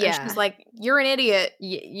ways, and she's like, you're an idiot.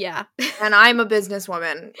 Yeah. And I'm a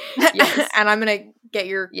businesswoman. Yes. And I'm going to get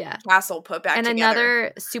your castle put back together. And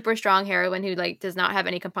another super strong heroine who, like, does not have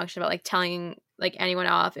any compunction about, like, telling, like, anyone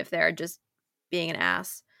off if they're just being an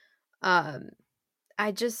ass.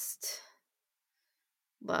 I just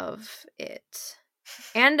love it.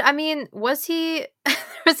 And I mean, there was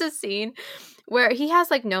a scene where he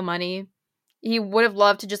has, like, no money. He would have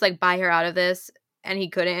loved to just, like, buy her out of this, and he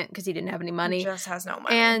couldn't because he didn't have any money. He just has no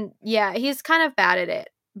money. And yeah, he's kind of bad at it,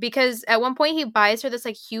 because at one point he buys her this,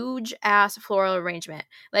 like, huge ass floral arrangement.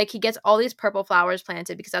 Like, he gets all these purple flowers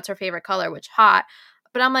planted because that's her favorite color, which hot.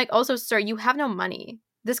 But I'm like, also, sir, you have no money.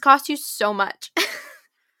 This cost you so much.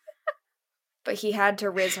 But he had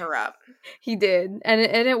to riz her up. He did, and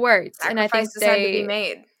it worked. Sacrifices and I think had to be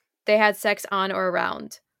made. They had sex on or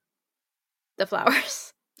around the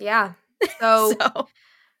flowers. Yeah. So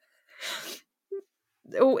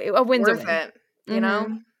a win's worth a win. It. You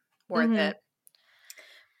know? Worth it.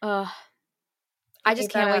 I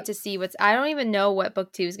just can't wait to see I don't even know what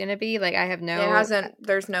book 2 is going to be. Like, I have no...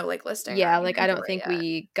 There's no, like, listing. Yeah, like, I don't think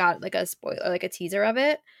we got, like, a spoiler, like, a teaser of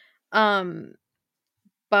it.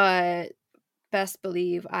 But best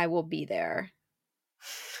believe I will be there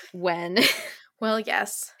when... Well,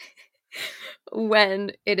 yes.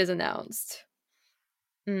 When it is announced.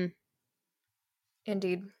 Indeed.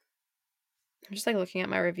 I'm just, like, looking at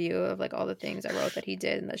my review of, like, all the things I wrote that he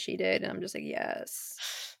did and that she did, and I'm just like, yes.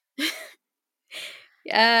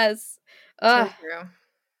 Yes. So true.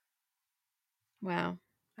 Wow.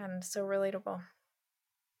 And so relatable.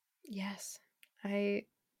 Yes. I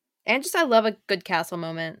love a good castle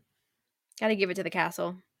moment. Gotta give it to the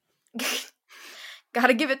castle.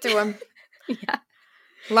 Gotta give it to him. Yeah.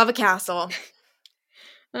 Love a castle.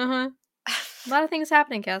 Uh-huh. A lot of things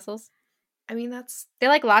happen in castles. I mean, they,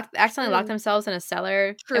 like, accidentally locked themselves in a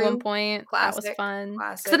cellar at one point. Classic. That was fun.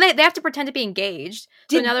 Classic. So they have to pretend to be engaged.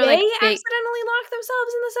 Did so they accidentally lock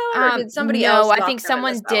themselves in the cellar, or did somebody else? No, I think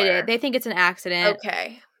someone did it. They think it's an accident.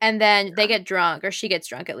 Okay. And then they get drunk, or she gets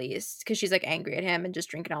drunk at least, because she's, like, angry at him and just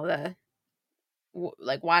drinking all the,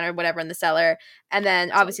 like, wine or whatever in the cellar. And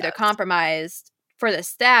then obviously they're compromised for the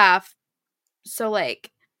staff. So,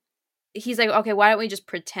 like, he's like, okay, why don't we just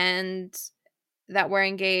pretend that we're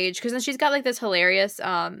engaged? Because then she's got, like, this hilarious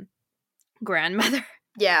grandmother,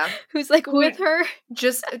 who's, like, with her.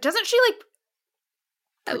 Just doesn't she, like,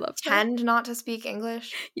 I love pretend not to speak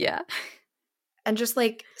English? Yeah, and just,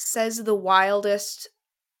 like, says the wildest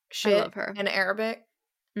shit. I love her in Arabic.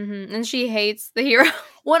 And she hates the hero.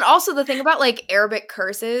 Well, and also the thing about, like, Arabic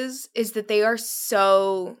curses is that they are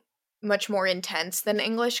so much more intense than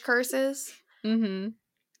English curses.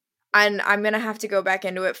 And I'm gonna have to go back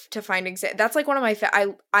into it to find that's, like, one of my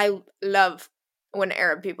I love when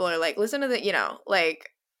Arab people are like, listen to the, you know, like,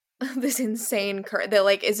 this insane that,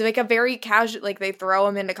 like, is, like, a very casual, like, they throw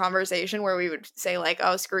them into conversation where we would say, like,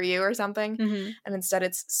 oh, screw you or something, and instead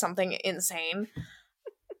it's something insane,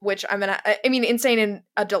 which I mean insane in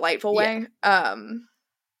a delightful way. I'm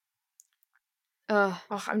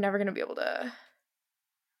never gonna be able to,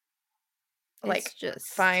 like, just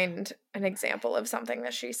find an example of something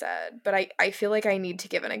that she said, but I feel like I need to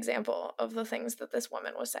give an example of the things that this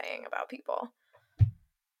woman was saying about people.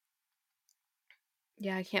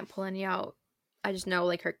 Yeah, I can't pull any out. I just know,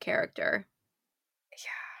 like, her character.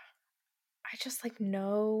 Yeah. I just, like,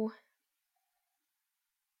 know.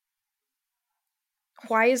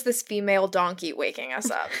 Why is this female donkey waking us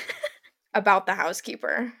up about the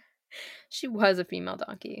housekeeper? She was a female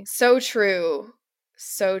donkey. So true.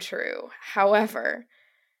 So true. However,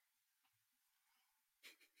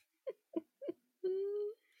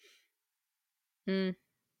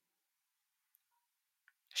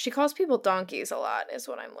 she calls people donkeys a lot, is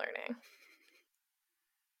what I'm learning.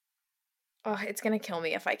 Oh, it's gonna kill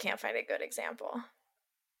me if I can't find a good example.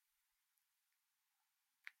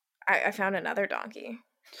 I found another donkey.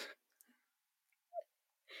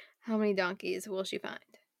 How many donkeys will she find?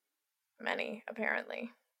 Many,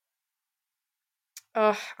 apparently.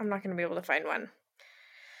 Oh, I'm not gonna be able to find one. And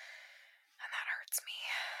that hurts me.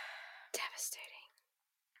 Devastating.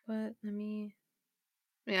 What?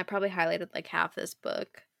 I probably highlighted, like, half this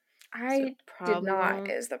book. I did not,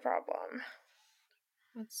 is the problem.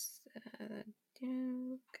 What's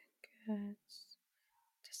Duke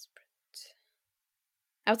gets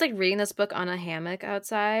I was like reading this book on a hammock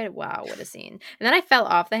outside. Wow, what a scene. And then I fell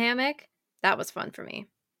off the hammock. That was fun for me.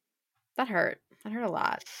 That hurt. That hurt a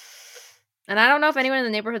lot. And I don't know if anyone in the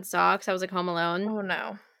neighborhood saw because I was like home alone. Oh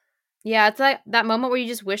no. Yeah, it's like that moment where you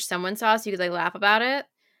just wish someone saw so you could like laugh about it.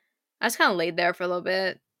 I just kind of laid there for a little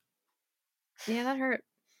bit. Yeah, that hurt.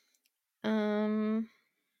 I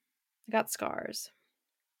got scars.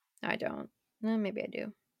 No, I don't. No, maybe I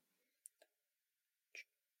do.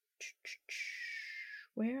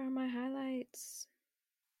 Where are my highlights?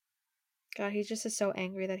 God, he just is so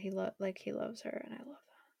angry that he loves her, and I love that.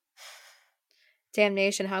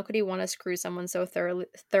 Damnation! How could he want to screw someone so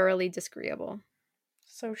thoroughly disagreeable?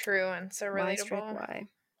 So true and so relatable. Why strike why?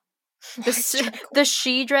 The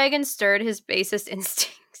she dragon stirred his basest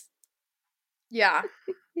instincts. Yeah.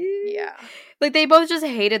 Yeah. Like, they both just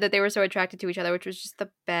hated that they were so attracted to each other, which was just the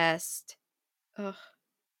best. Ugh.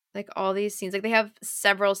 Like, all these scenes. Like, they have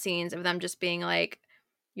several scenes of them just being like,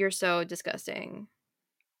 you're so disgusting.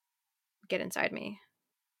 Get inside me.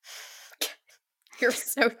 You're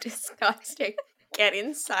so disgusting. Get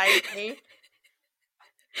inside me.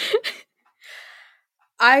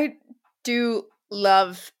 I do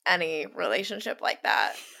love any relationship like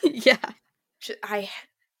that. Yeah.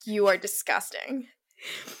 You are disgusting.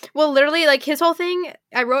 Well, literally, like, his whole thing,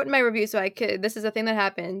 I wrote in my review, so this is a thing that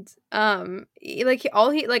happened. I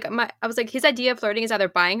was like, his idea of flirting is either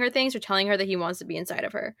buying her things or telling her that he wants to be inside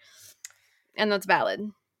of her. And that's valid.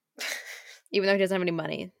 Even though he doesn't have any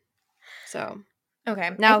money. So.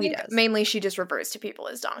 Okay. Now he does. Mainly she just refers to people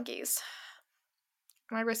as donkeys.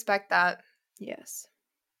 I respect that. Yes.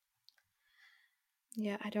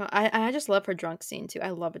 Yeah, I just love her drunk scene, too. I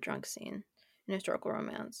love a drunk scene in historical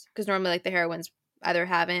romance. Because normally, like, the heroines either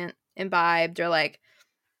haven't imbibed or, like,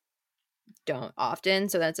 don't often.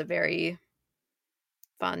 So that's a very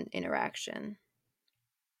fun interaction.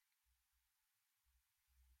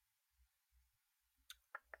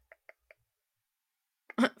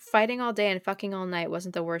 Fighting all day and fucking all night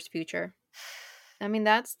wasn't the worst future. I mean,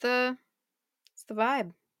 it's the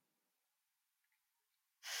vibe.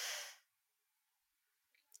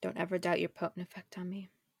 Don't ever doubt your potent effect on me.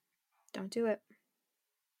 Don't do it.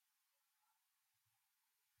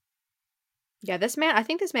 Yeah, I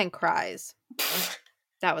think this man cries.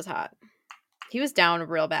 That was hot. He was down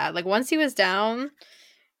real bad. Like, once he was down,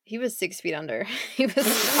 he was 6 feet under. He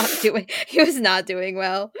was not doing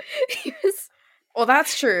well. Well,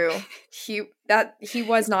 that's true. He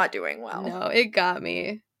was not doing well. No, it got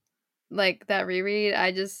me. Like, that reread,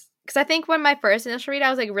 because I think when my first initial read, I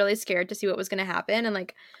was like really scared to see what was going to happen and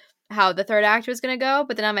like how the third act was going to go.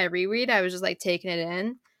 But then on my reread, I was just like taking it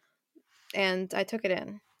in, and I took it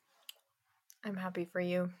in. I'm happy for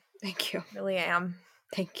you. Thank you. Really am.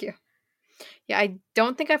 Thank you. Yeah, I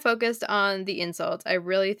don't think I focused on the insults. I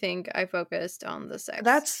really think I focused on the sex.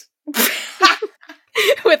 That's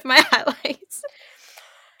with my highlights.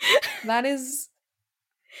 That is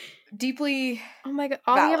deeply Oh my god.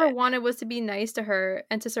 All valid. he ever wanted was to be nice to her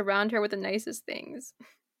and to surround her with the nicest things.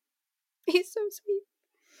 He's so sweet.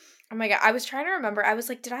 Oh my god. I was trying to remember. I was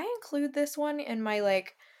like, did I include this one in my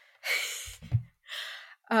like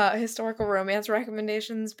historical romance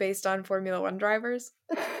recommendations based on Formula One drivers?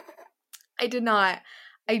 I did not.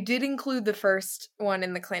 I did include the first one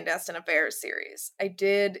in the Clandestine Affairs series. I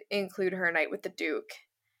did include Her Night with the Duke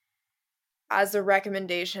as a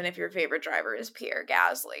recommendation if your favorite driver is Pierre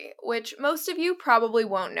Gasly, which most of you probably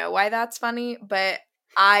won't know why that's funny, but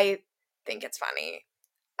I think it's funny.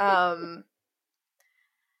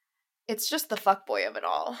 It's just the fuckboy of it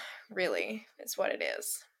all, really, is what it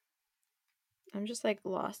is. I'm just like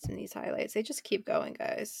lost in these highlights. They just keep going,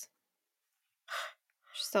 guys.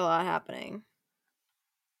 Just a lot happening.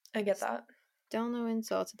 I get that. Still no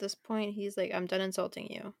insults. At this point, he's like, I'm done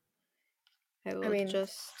insulting you. I will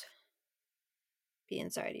just be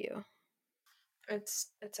inside you. It's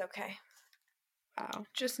okay. Wow.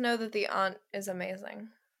 Just know that the aunt is amazing.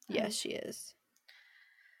 Yes, she is.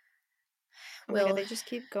 Oh my God, they just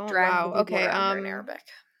keep going. Wow. Okay. In Arabic.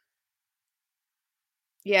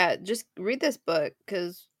 Yeah, just read this book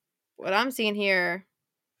because what I'm seeing here,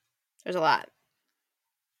 there's a lot.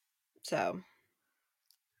 So,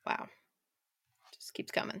 wow. Just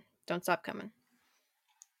keeps coming. Don't stop coming.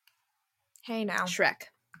 Hey now. Shrek.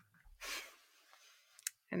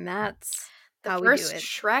 And that's the how we do it. First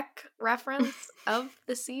Shrek reference of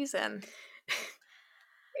the season.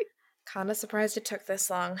 Kind of surprised it took this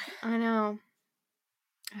long. I know.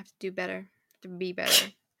 I have to do better. To be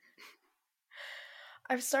better.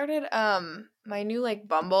 I've started my new like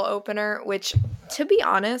Bumble opener, which To be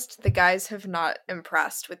honest, the guys have not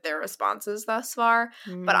impressed with their responses thus far,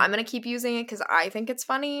 but I'm going to keep using it because I think it's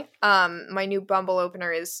funny. My new Bumble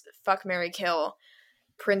opener is Fuck, Marry, Kill,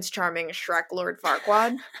 Prince Charming, Shrek, Lord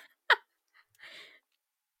Farquaad.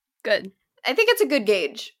 Good. I think it's a good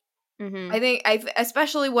gauge. I think,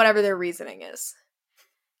 especially whatever their reasoning is.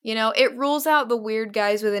 You know, it rules out the weird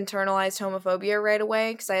guys with internalized homophobia right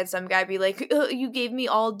away, because I had some guy be like, oh, you gave me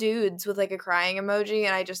all dudes with, like, a crying emoji,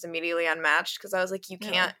 and I just immediately unmatched, because I was like, you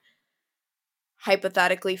can't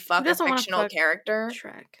hypothetically fuck a fictional character.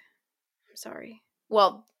 Shrek. I'm sorry.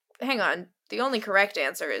 Well, hang on. The only correct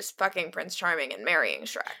answer is fucking Prince Charming and marrying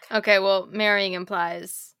Shrek. Okay, well, marrying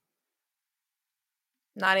implies...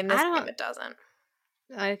 Not in this game, it doesn't.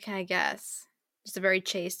 Okay, I guess. Just a very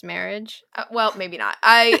chaste marriage. Well, maybe not.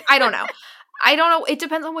 I don't know. I don't know. It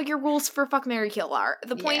depends on what your rules for fuck, marry, kill are.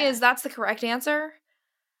 The point is, that's the correct answer.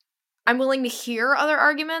 I'm willing to hear other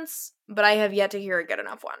arguments, but I have yet to hear a good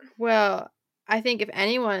enough one. Well, I think if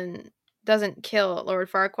anyone doesn't kill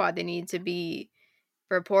Lord Farquaad, they need to be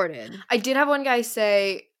reported. I did have one guy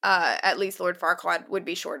say at least Lord Farquaad would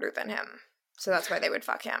be shorter than him. So that's why they would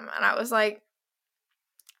fuck him. And I was like,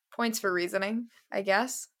 points for reasoning, I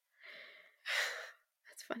guess.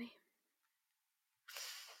 That's funny.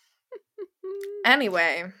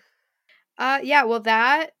 Anyway. Yeah, well,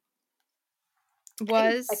 that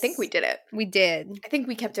was... I think we did it. We did. I think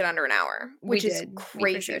we kept it under an hour, which is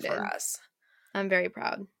crazy for us. I'm very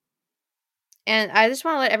proud. And I just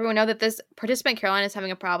want to let everyone know that this participant Caroline is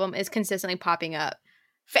having a problem is consistently popping up.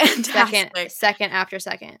 Fantastic. Second after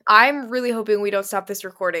second. I'm really hoping we don't stop this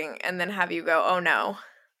recording and then have you go, oh no.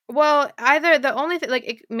 Well, either the only thing, like,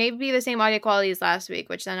 it may be the same audio quality as last week,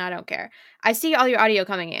 which then I don't care. I see all your audio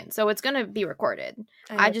coming in, so it's going to be recorded.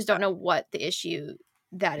 I just don't know what the issue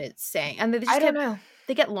that it's saying. And I don't know.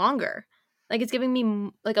 They get longer. Like, it's giving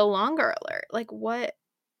me, like, a longer alert. Like, what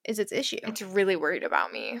is its issue? It's really worried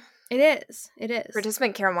about me. It is. It is.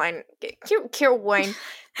 Participant Caroline.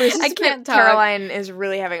 I can't talk. Caroline is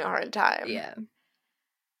really having a hard time. Yeah.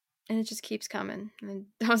 And it just keeps coming. And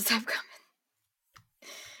don't stop coming.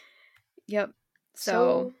 Yep.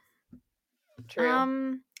 So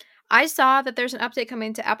true. I saw that there's an update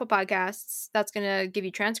coming to Apple Podcasts that's gonna give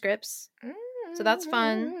you transcripts. So that's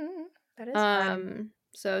fun. That is fun.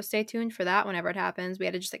 So stay tuned for that whenever it happens. We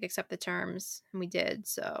had to just like accept the terms, and we did.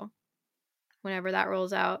 So whenever that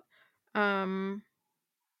rolls out. And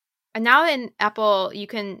now in Apple you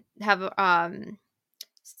can have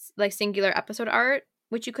like singular episode art,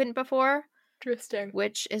 which you couldn't before. Interesting.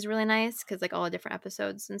 Which is really nice because like all the different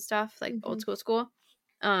episodes and stuff, like old school.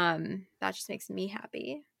 That just makes me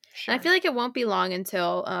happy. Sure. And I feel like it won't be long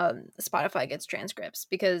until Spotify gets transcripts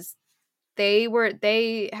because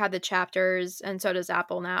they had the chapters and so does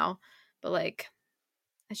Apple now. But like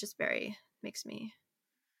it's just makes me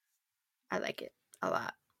I like it a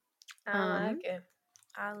lot. I like it.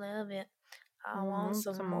 I love it. I want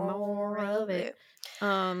some more of it.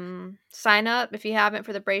 Sign up if you haven't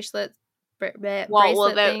for the bracelet.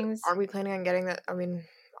 Things. Are we planning on getting that? I mean,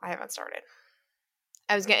 I haven't started.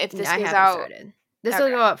 I was gonna if this goes out. Started. This will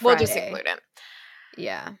go up Friday. We'll just include it.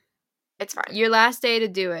 Yeah, it's fine. Your last day to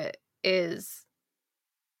do it is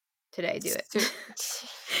today. Do it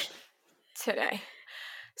today.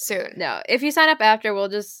 Soon. No, if you sign up after, we'll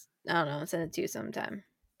just I don't know send it to you sometime.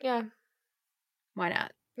 Yeah. Why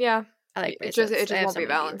not? Yeah. I like bracelets. It just won't be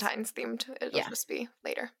Valentine's themed. It'll just be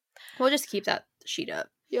later. We'll just keep that sheet up.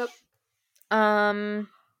 Yep.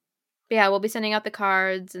 Yeah, we'll be sending out the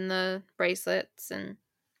cards and the bracelets and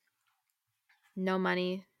no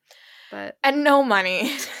money. And no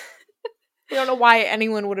money. I don't know why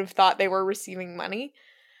anyone would have thought they were receiving money.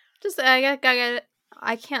 Just I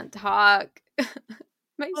can't talk.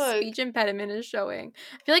 My speech impediment is showing.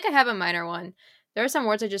 I feel like I have a minor one. There are some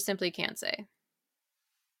words I just simply can't say.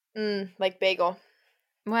 Like bagel.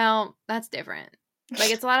 Well, that's different.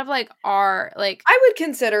 Like, it's a lot of, like, R, like... I would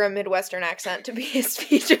consider a Midwestern accent to be a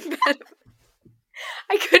speech impediment.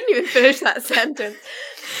 I couldn't even finish that sentence.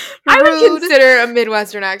 Rude. I would consider a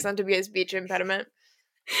Midwestern accent to be a speech impediment.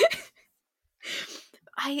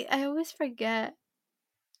 I always forget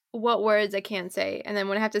what words I can't say, and then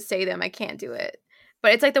when I have to say them, I can't do it.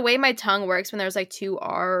 But it's, like, the way my tongue works when there's, like, two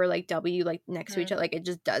R or, like, W, like, next to each other. Like, it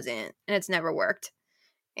just doesn't. And it's never worked.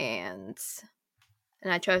 And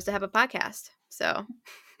I chose to have a podcast. So,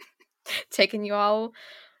 taking you all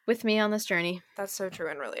with me on this journey. That's so true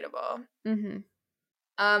and relatable.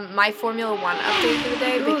 Mm-hmm. My Formula One update for the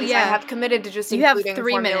day, because I have committed to just including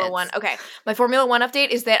Formula minutes. One. Okay, my Formula One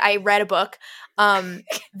update is that I read a book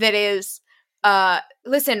that is,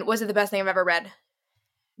 listen, was it the best thing I've ever read?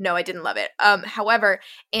 No, I didn't love it. However,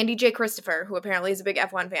 Andy J. Christopher, who apparently is a big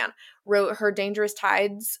F1 fan, wrote her Dangerous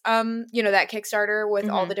Tides, that Kickstarter with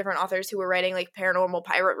all the different authors who were writing like paranormal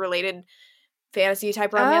pirate related fantasy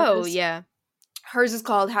type romances. Oh, yeah. Hers is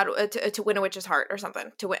called How to Win a Witch's Heart or something.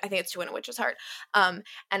 I think it's To Win a Witch's Heart. And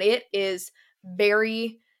it is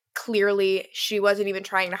very clearly, she wasn't even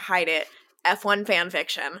trying to hide it, F1 fan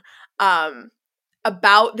fiction.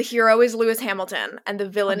 About the hero is Lewis Hamilton and the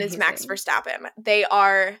villain is Max Verstappen. They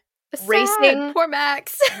are racing. Poor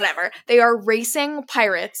Max. Whatever. They are racing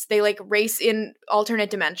pirates. They like race in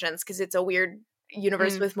alternate dimensions because it's a weird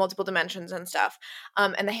universe with multiple dimensions and stuff.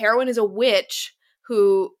 And the heroine is a witch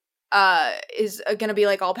who is going to be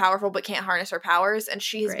like all powerful but can't harness her powers. And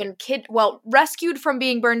she has been rescued from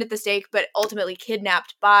being burned at the stake, but ultimately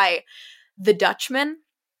kidnapped by the Dutchman,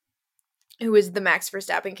 who is the Max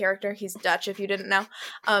Verstappen character. He's Dutch, if you didn't know.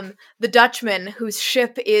 The Dutchman, whose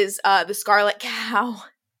ship is the Scarlet Cow.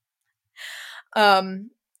 The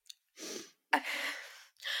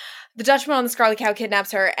Dutchman on the Scarlet Cow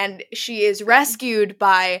kidnaps her, and she is rescued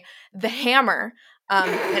by the Hammer.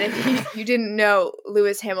 And if you didn't know,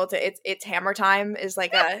 Lewis Hamilton, it's Hammer Time is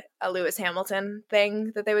like a Lewis Hamilton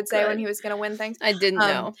thing that they would say when he was going to win things. I didn't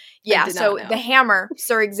know. Yeah, so the Hammer,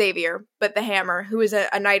 Sir Xavier, but the Hammer, who is a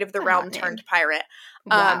Knight of the Realm turned pirate,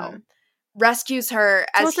 rescues her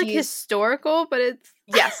as it's like historical, but it's...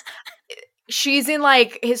 Yes. She's in,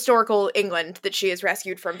 like, historical England that she is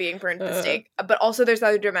rescued from being burned at the stake. But also there's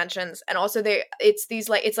other dimensions. And also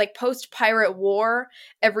it's like post-pirate war.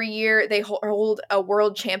 Every year they hold a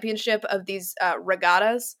world championship of these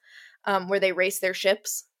regattas where they race their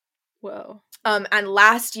ships. Whoa. And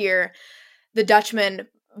last year, the Dutchman,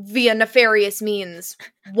 via nefarious means,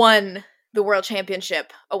 won the world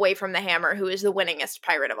championship away from the Hammer, who is the winningest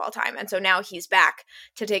pirate of all time. And so now he's back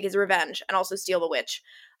to take his revenge and also steal the witch.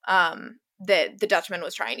 That the Dutchman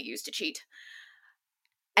was trying to use to cheat.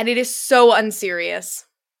 And it is so unserious.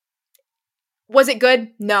 Was it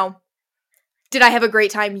good? No. Did I have a great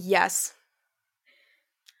time? Yes.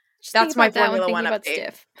 That's my Formula One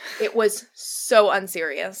update. It was so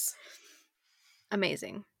unserious.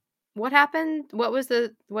 Amazing. What happened?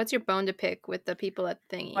 What's your bone to pick with the people at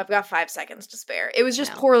the thingy? Well, I've got 5 seconds to spare. It was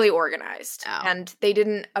just poorly organized. And they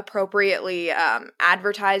didn't appropriately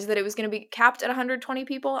advertise that it was going to be capped at 120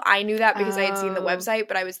 people. I knew that because I had seen the website,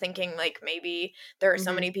 but I was thinking, like, maybe there are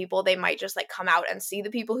so many people, they might just, like, come out and see the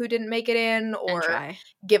people who didn't make it in, or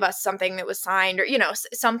give us something that was signed, or,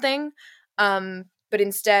 something. But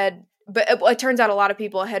instead... But it turns out a lot of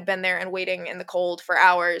people had been there and waiting in the cold for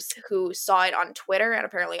hours who saw it on Twitter. And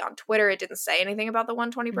apparently on Twitter, it didn't say anything about the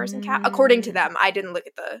 120-person cap. According to them, I didn't look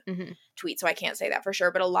at the tweet, so I can't say that for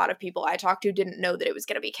sure. But a lot of people I talked to didn't know that it was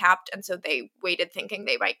going to be capped. And so they waited thinking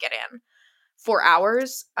they might get in for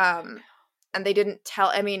hours. And they didn't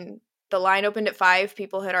tell. I mean, the line opened at 5.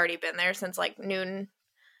 People had already been there since like noon,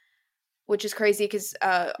 which is crazy because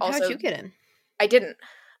also. How'd you get in? I didn't.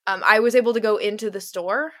 I was able to go into the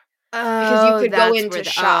store. Because you could go into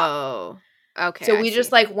shop. Oh, okay. So we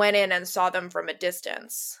just like went in and saw them from a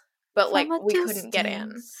distance, but like we couldn't get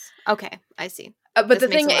in. Okay, I see. But the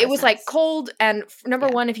thing, it was like cold, and number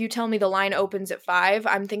one, if you tell me the line opens at 5,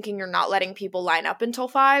 I'm thinking you're not letting people line up until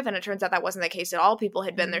 5, and it turns out that wasn't the case at all. People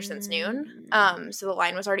had been there since noon, so the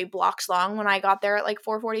line was already blocks long when I got there at like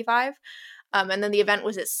 4:45. And then the event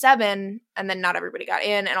was at 7, and then not everybody got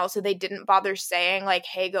in. And also they didn't bother saying, like,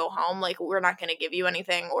 hey, go home. Like, we're not going to give you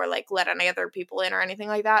anything or, like, let any other people in or anything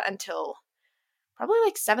like that until probably,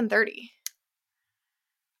 like, 7:30.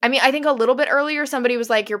 I mean, I think a little bit earlier, somebody was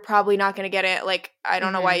like, you're probably not going to get it. Like, I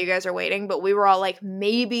don't know why you guys are waiting. But we were all like,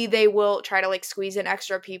 maybe they will try to, like, squeeze in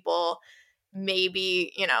extra people.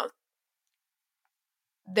 Maybe,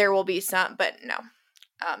 there will be some. But no.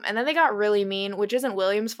 And then they got really mean, which isn't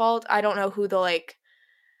William's fault. I don't know who the, like,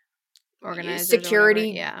 organizer,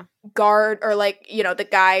 security guard or, like, the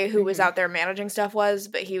guy who was out there managing stuff was,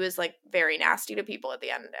 but he was, like, very nasty to people at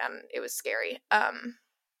the end, and it was scary.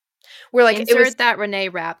 We're like, insert that Renee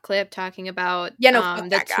Rapp clip talking about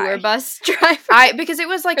the tour bus driver. Because it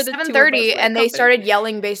was, like, 7:30, and they started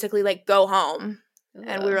yelling, basically, like, go home.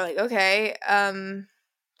 And we were like, okay,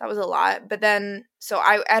 that was a lot. But then, so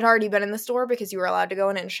I had already been in the store because you were allowed to go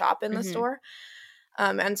in and shop in the store.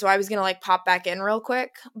 And so I was going to, like, pop back in real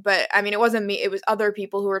quick. But, I mean, it wasn't me. It was other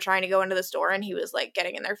people who were trying to go into the store, and he was, like,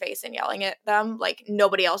 getting in their face and yelling at them. Like,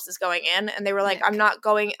 nobody else is going in. And they were like, I'm not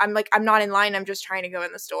going. I'm like, I'm not in line. I'm just trying to go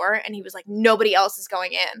in the store. And he was like, nobody else is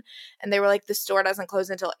going in. And they were like, the store doesn't close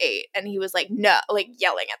until 8. And he was like, no, like,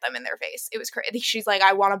 yelling at them in their face. It was crazy. She's like,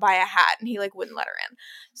 I want to buy a hat. And he, like, wouldn't let her in.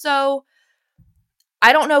 So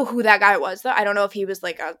I don't know who that guy was, though. I don't know if he was,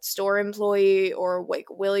 like, a store employee or, like,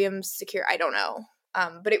 Williams Secure. I don't know.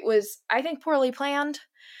 But it was, I think, poorly planned.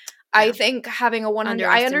 Yeah. I think having a 100 –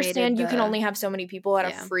 I understand you can only have so many people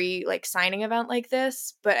at a free, like, signing event like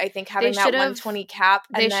this, but I think having that 120 cap –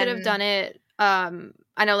 They should have done it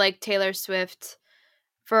I know, like, Taylor Swift –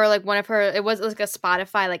 for, like, one of her – it was, like, a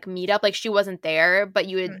Spotify, like, meetup. Like, she wasn't there, but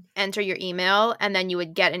you would enter your email, and then you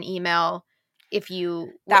would get an email if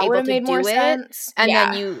you were able to do it. Sense. And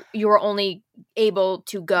then you were only able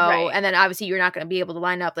to go. Right. And then, obviously, you're not going to be able to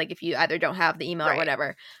line up, like, if you either don't have the email or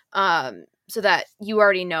whatever. So that you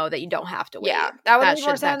already know that you don't have to wait. Yeah, that would make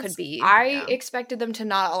more sense. That could be. I expected them to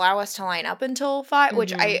not allow us to line up until 5,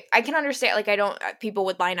 which I can understand. Like, I don't – people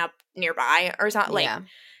would line up nearby or something. Like,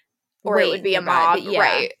 or it would be a mob,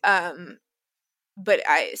 right? But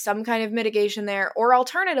some kind of mitigation there, or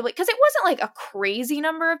alternatively, because it wasn't like a crazy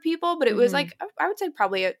number of people, but it was like I would say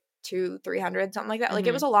probably at 200-300, something like that. Like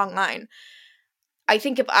it was a long line. I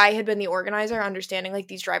think if I had been the organizer, understanding like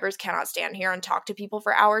these drivers cannot stand here and talk to people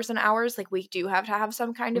for hours and hours, like we do have to have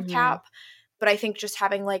some kind of cap. But I think just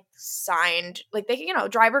having like signed, like they,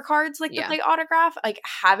 driver cards, like that they autograph, like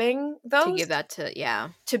having those to give that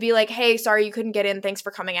to be like, hey, sorry you couldn't get in, thanks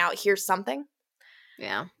for coming out, here's something.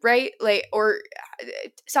 Yeah. Right? Like, or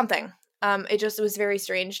something. It was very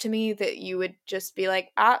strange to me that you would just be like,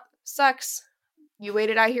 sucks. You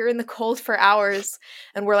waited out here in the cold for hours,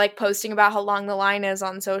 and we're like posting about how long the line is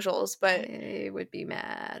on socials, but they would be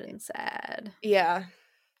mad and sad. Yeah.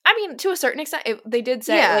 I mean, to a certain extent, they did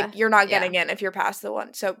say, like, you're not getting in if you're past the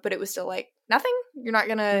one. So, but it was still, like, nothing? You're not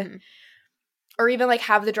gonna or even, like,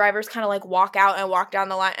 have the drivers kind of, like, walk out and walk down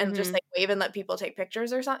the line and just, like, wave and let people take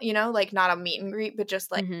pictures or something, like, not a meet and greet, but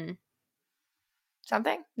just, like,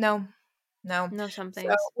 something? No, something.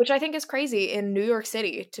 So, which I think is crazy in New York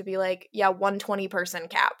City to be, like, 120 person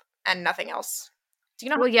cap and nothing else. Do you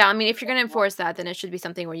know? Well, yeah, I mean, if you're going to enforce that, then it should be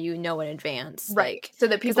something where you know in advance. Right. Like, so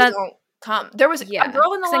that people don't come. There was a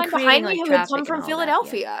girl in the line behind me who had come from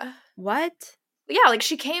Philadelphia. Yeah. What? Yeah, like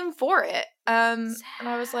she came for it. And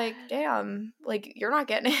I was like, damn, like you're not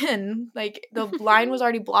getting in. Like the line was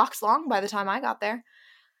already blocks long by the time I got there.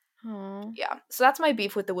 Aww. Yeah. So that's my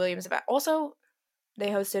beef with the Williams event. Also, they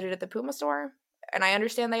hosted it at the Puma store. And I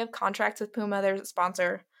understand they have contracts with Puma. They're a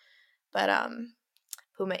sponsor. But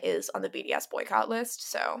Puma is on the BDS boycott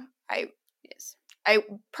list. So I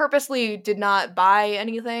purposely did not buy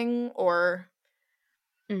anything or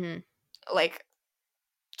like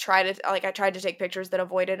I tried to take pictures that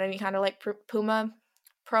avoided any kind of like Puma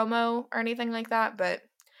promo or anything like that, but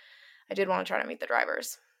I did want to try to meet the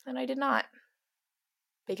drivers and I did not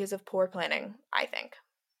because of poor planning, I think.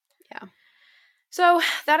 Yeah. So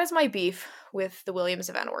that is my beef with the Williams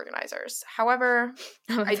event organizers. However,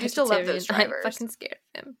 I do still love those drivers. I'm fucking scared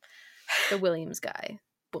of him. The Williams guy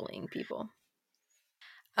bullying people.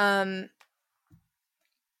 Yes. And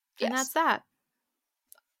that's that.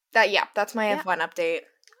 That's my F1 update.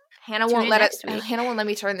 Hannah won't let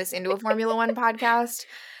me turn this into a Formula One podcast.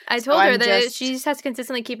 I told her that she just has to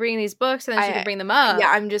consistently keep reading these books and then she can bring them up. Yeah,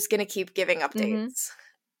 I'm just going to keep giving updates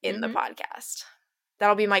in the podcast.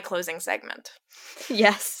 That'll be my closing segment.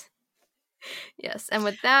 Yes. Yes. And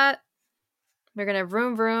with that, we're going to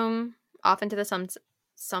vroom vroom off into the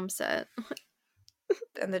sunset.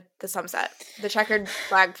 And the sunset. The checkered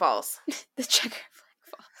flag falls. The checkered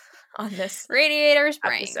flag falls. On this Radiator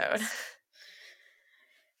Springs episode.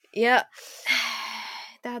 Yep.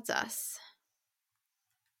 That's us.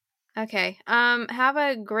 Okay. Have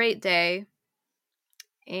a great day.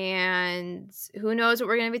 And who knows what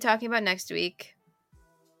we're going to be talking about next week.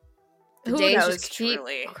 The days just keep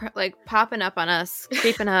like popping up on us,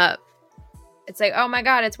 creeping up. It's like, oh my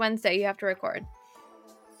god, it's Wednesday. You have to record.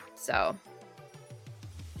 So,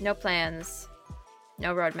 no plans,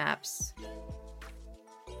 no roadmaps,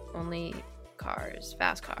 only cars,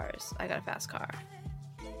 fast cars. I got a fast car.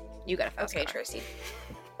 You got a fast car. Okay, Tracy.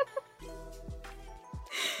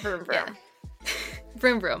 Vroom, vroom. Yeah.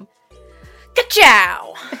 Vroom, vroom.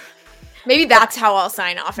 Ka-chow! Maybe that's how I'll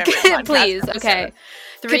sign off every podcast. Please, okay.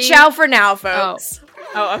 Ka-chow for now, folks.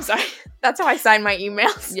 Oh, I'm sorry. That's how I sign my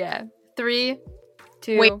emails. Yeah. 3,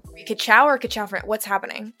 2. Wait, ka-chow or ka-chow for what's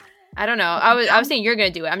happening? I don't know. I was saying you're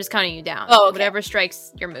gonna do it. I'm just counting you down. Oh, okay. Whatever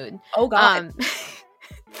strikes your mood. Oh god.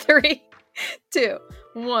 3, 2,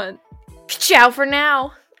 1. Ka-chow for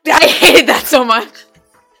now. I hated that so much.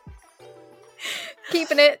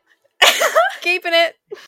 Keeping it. Keeping it.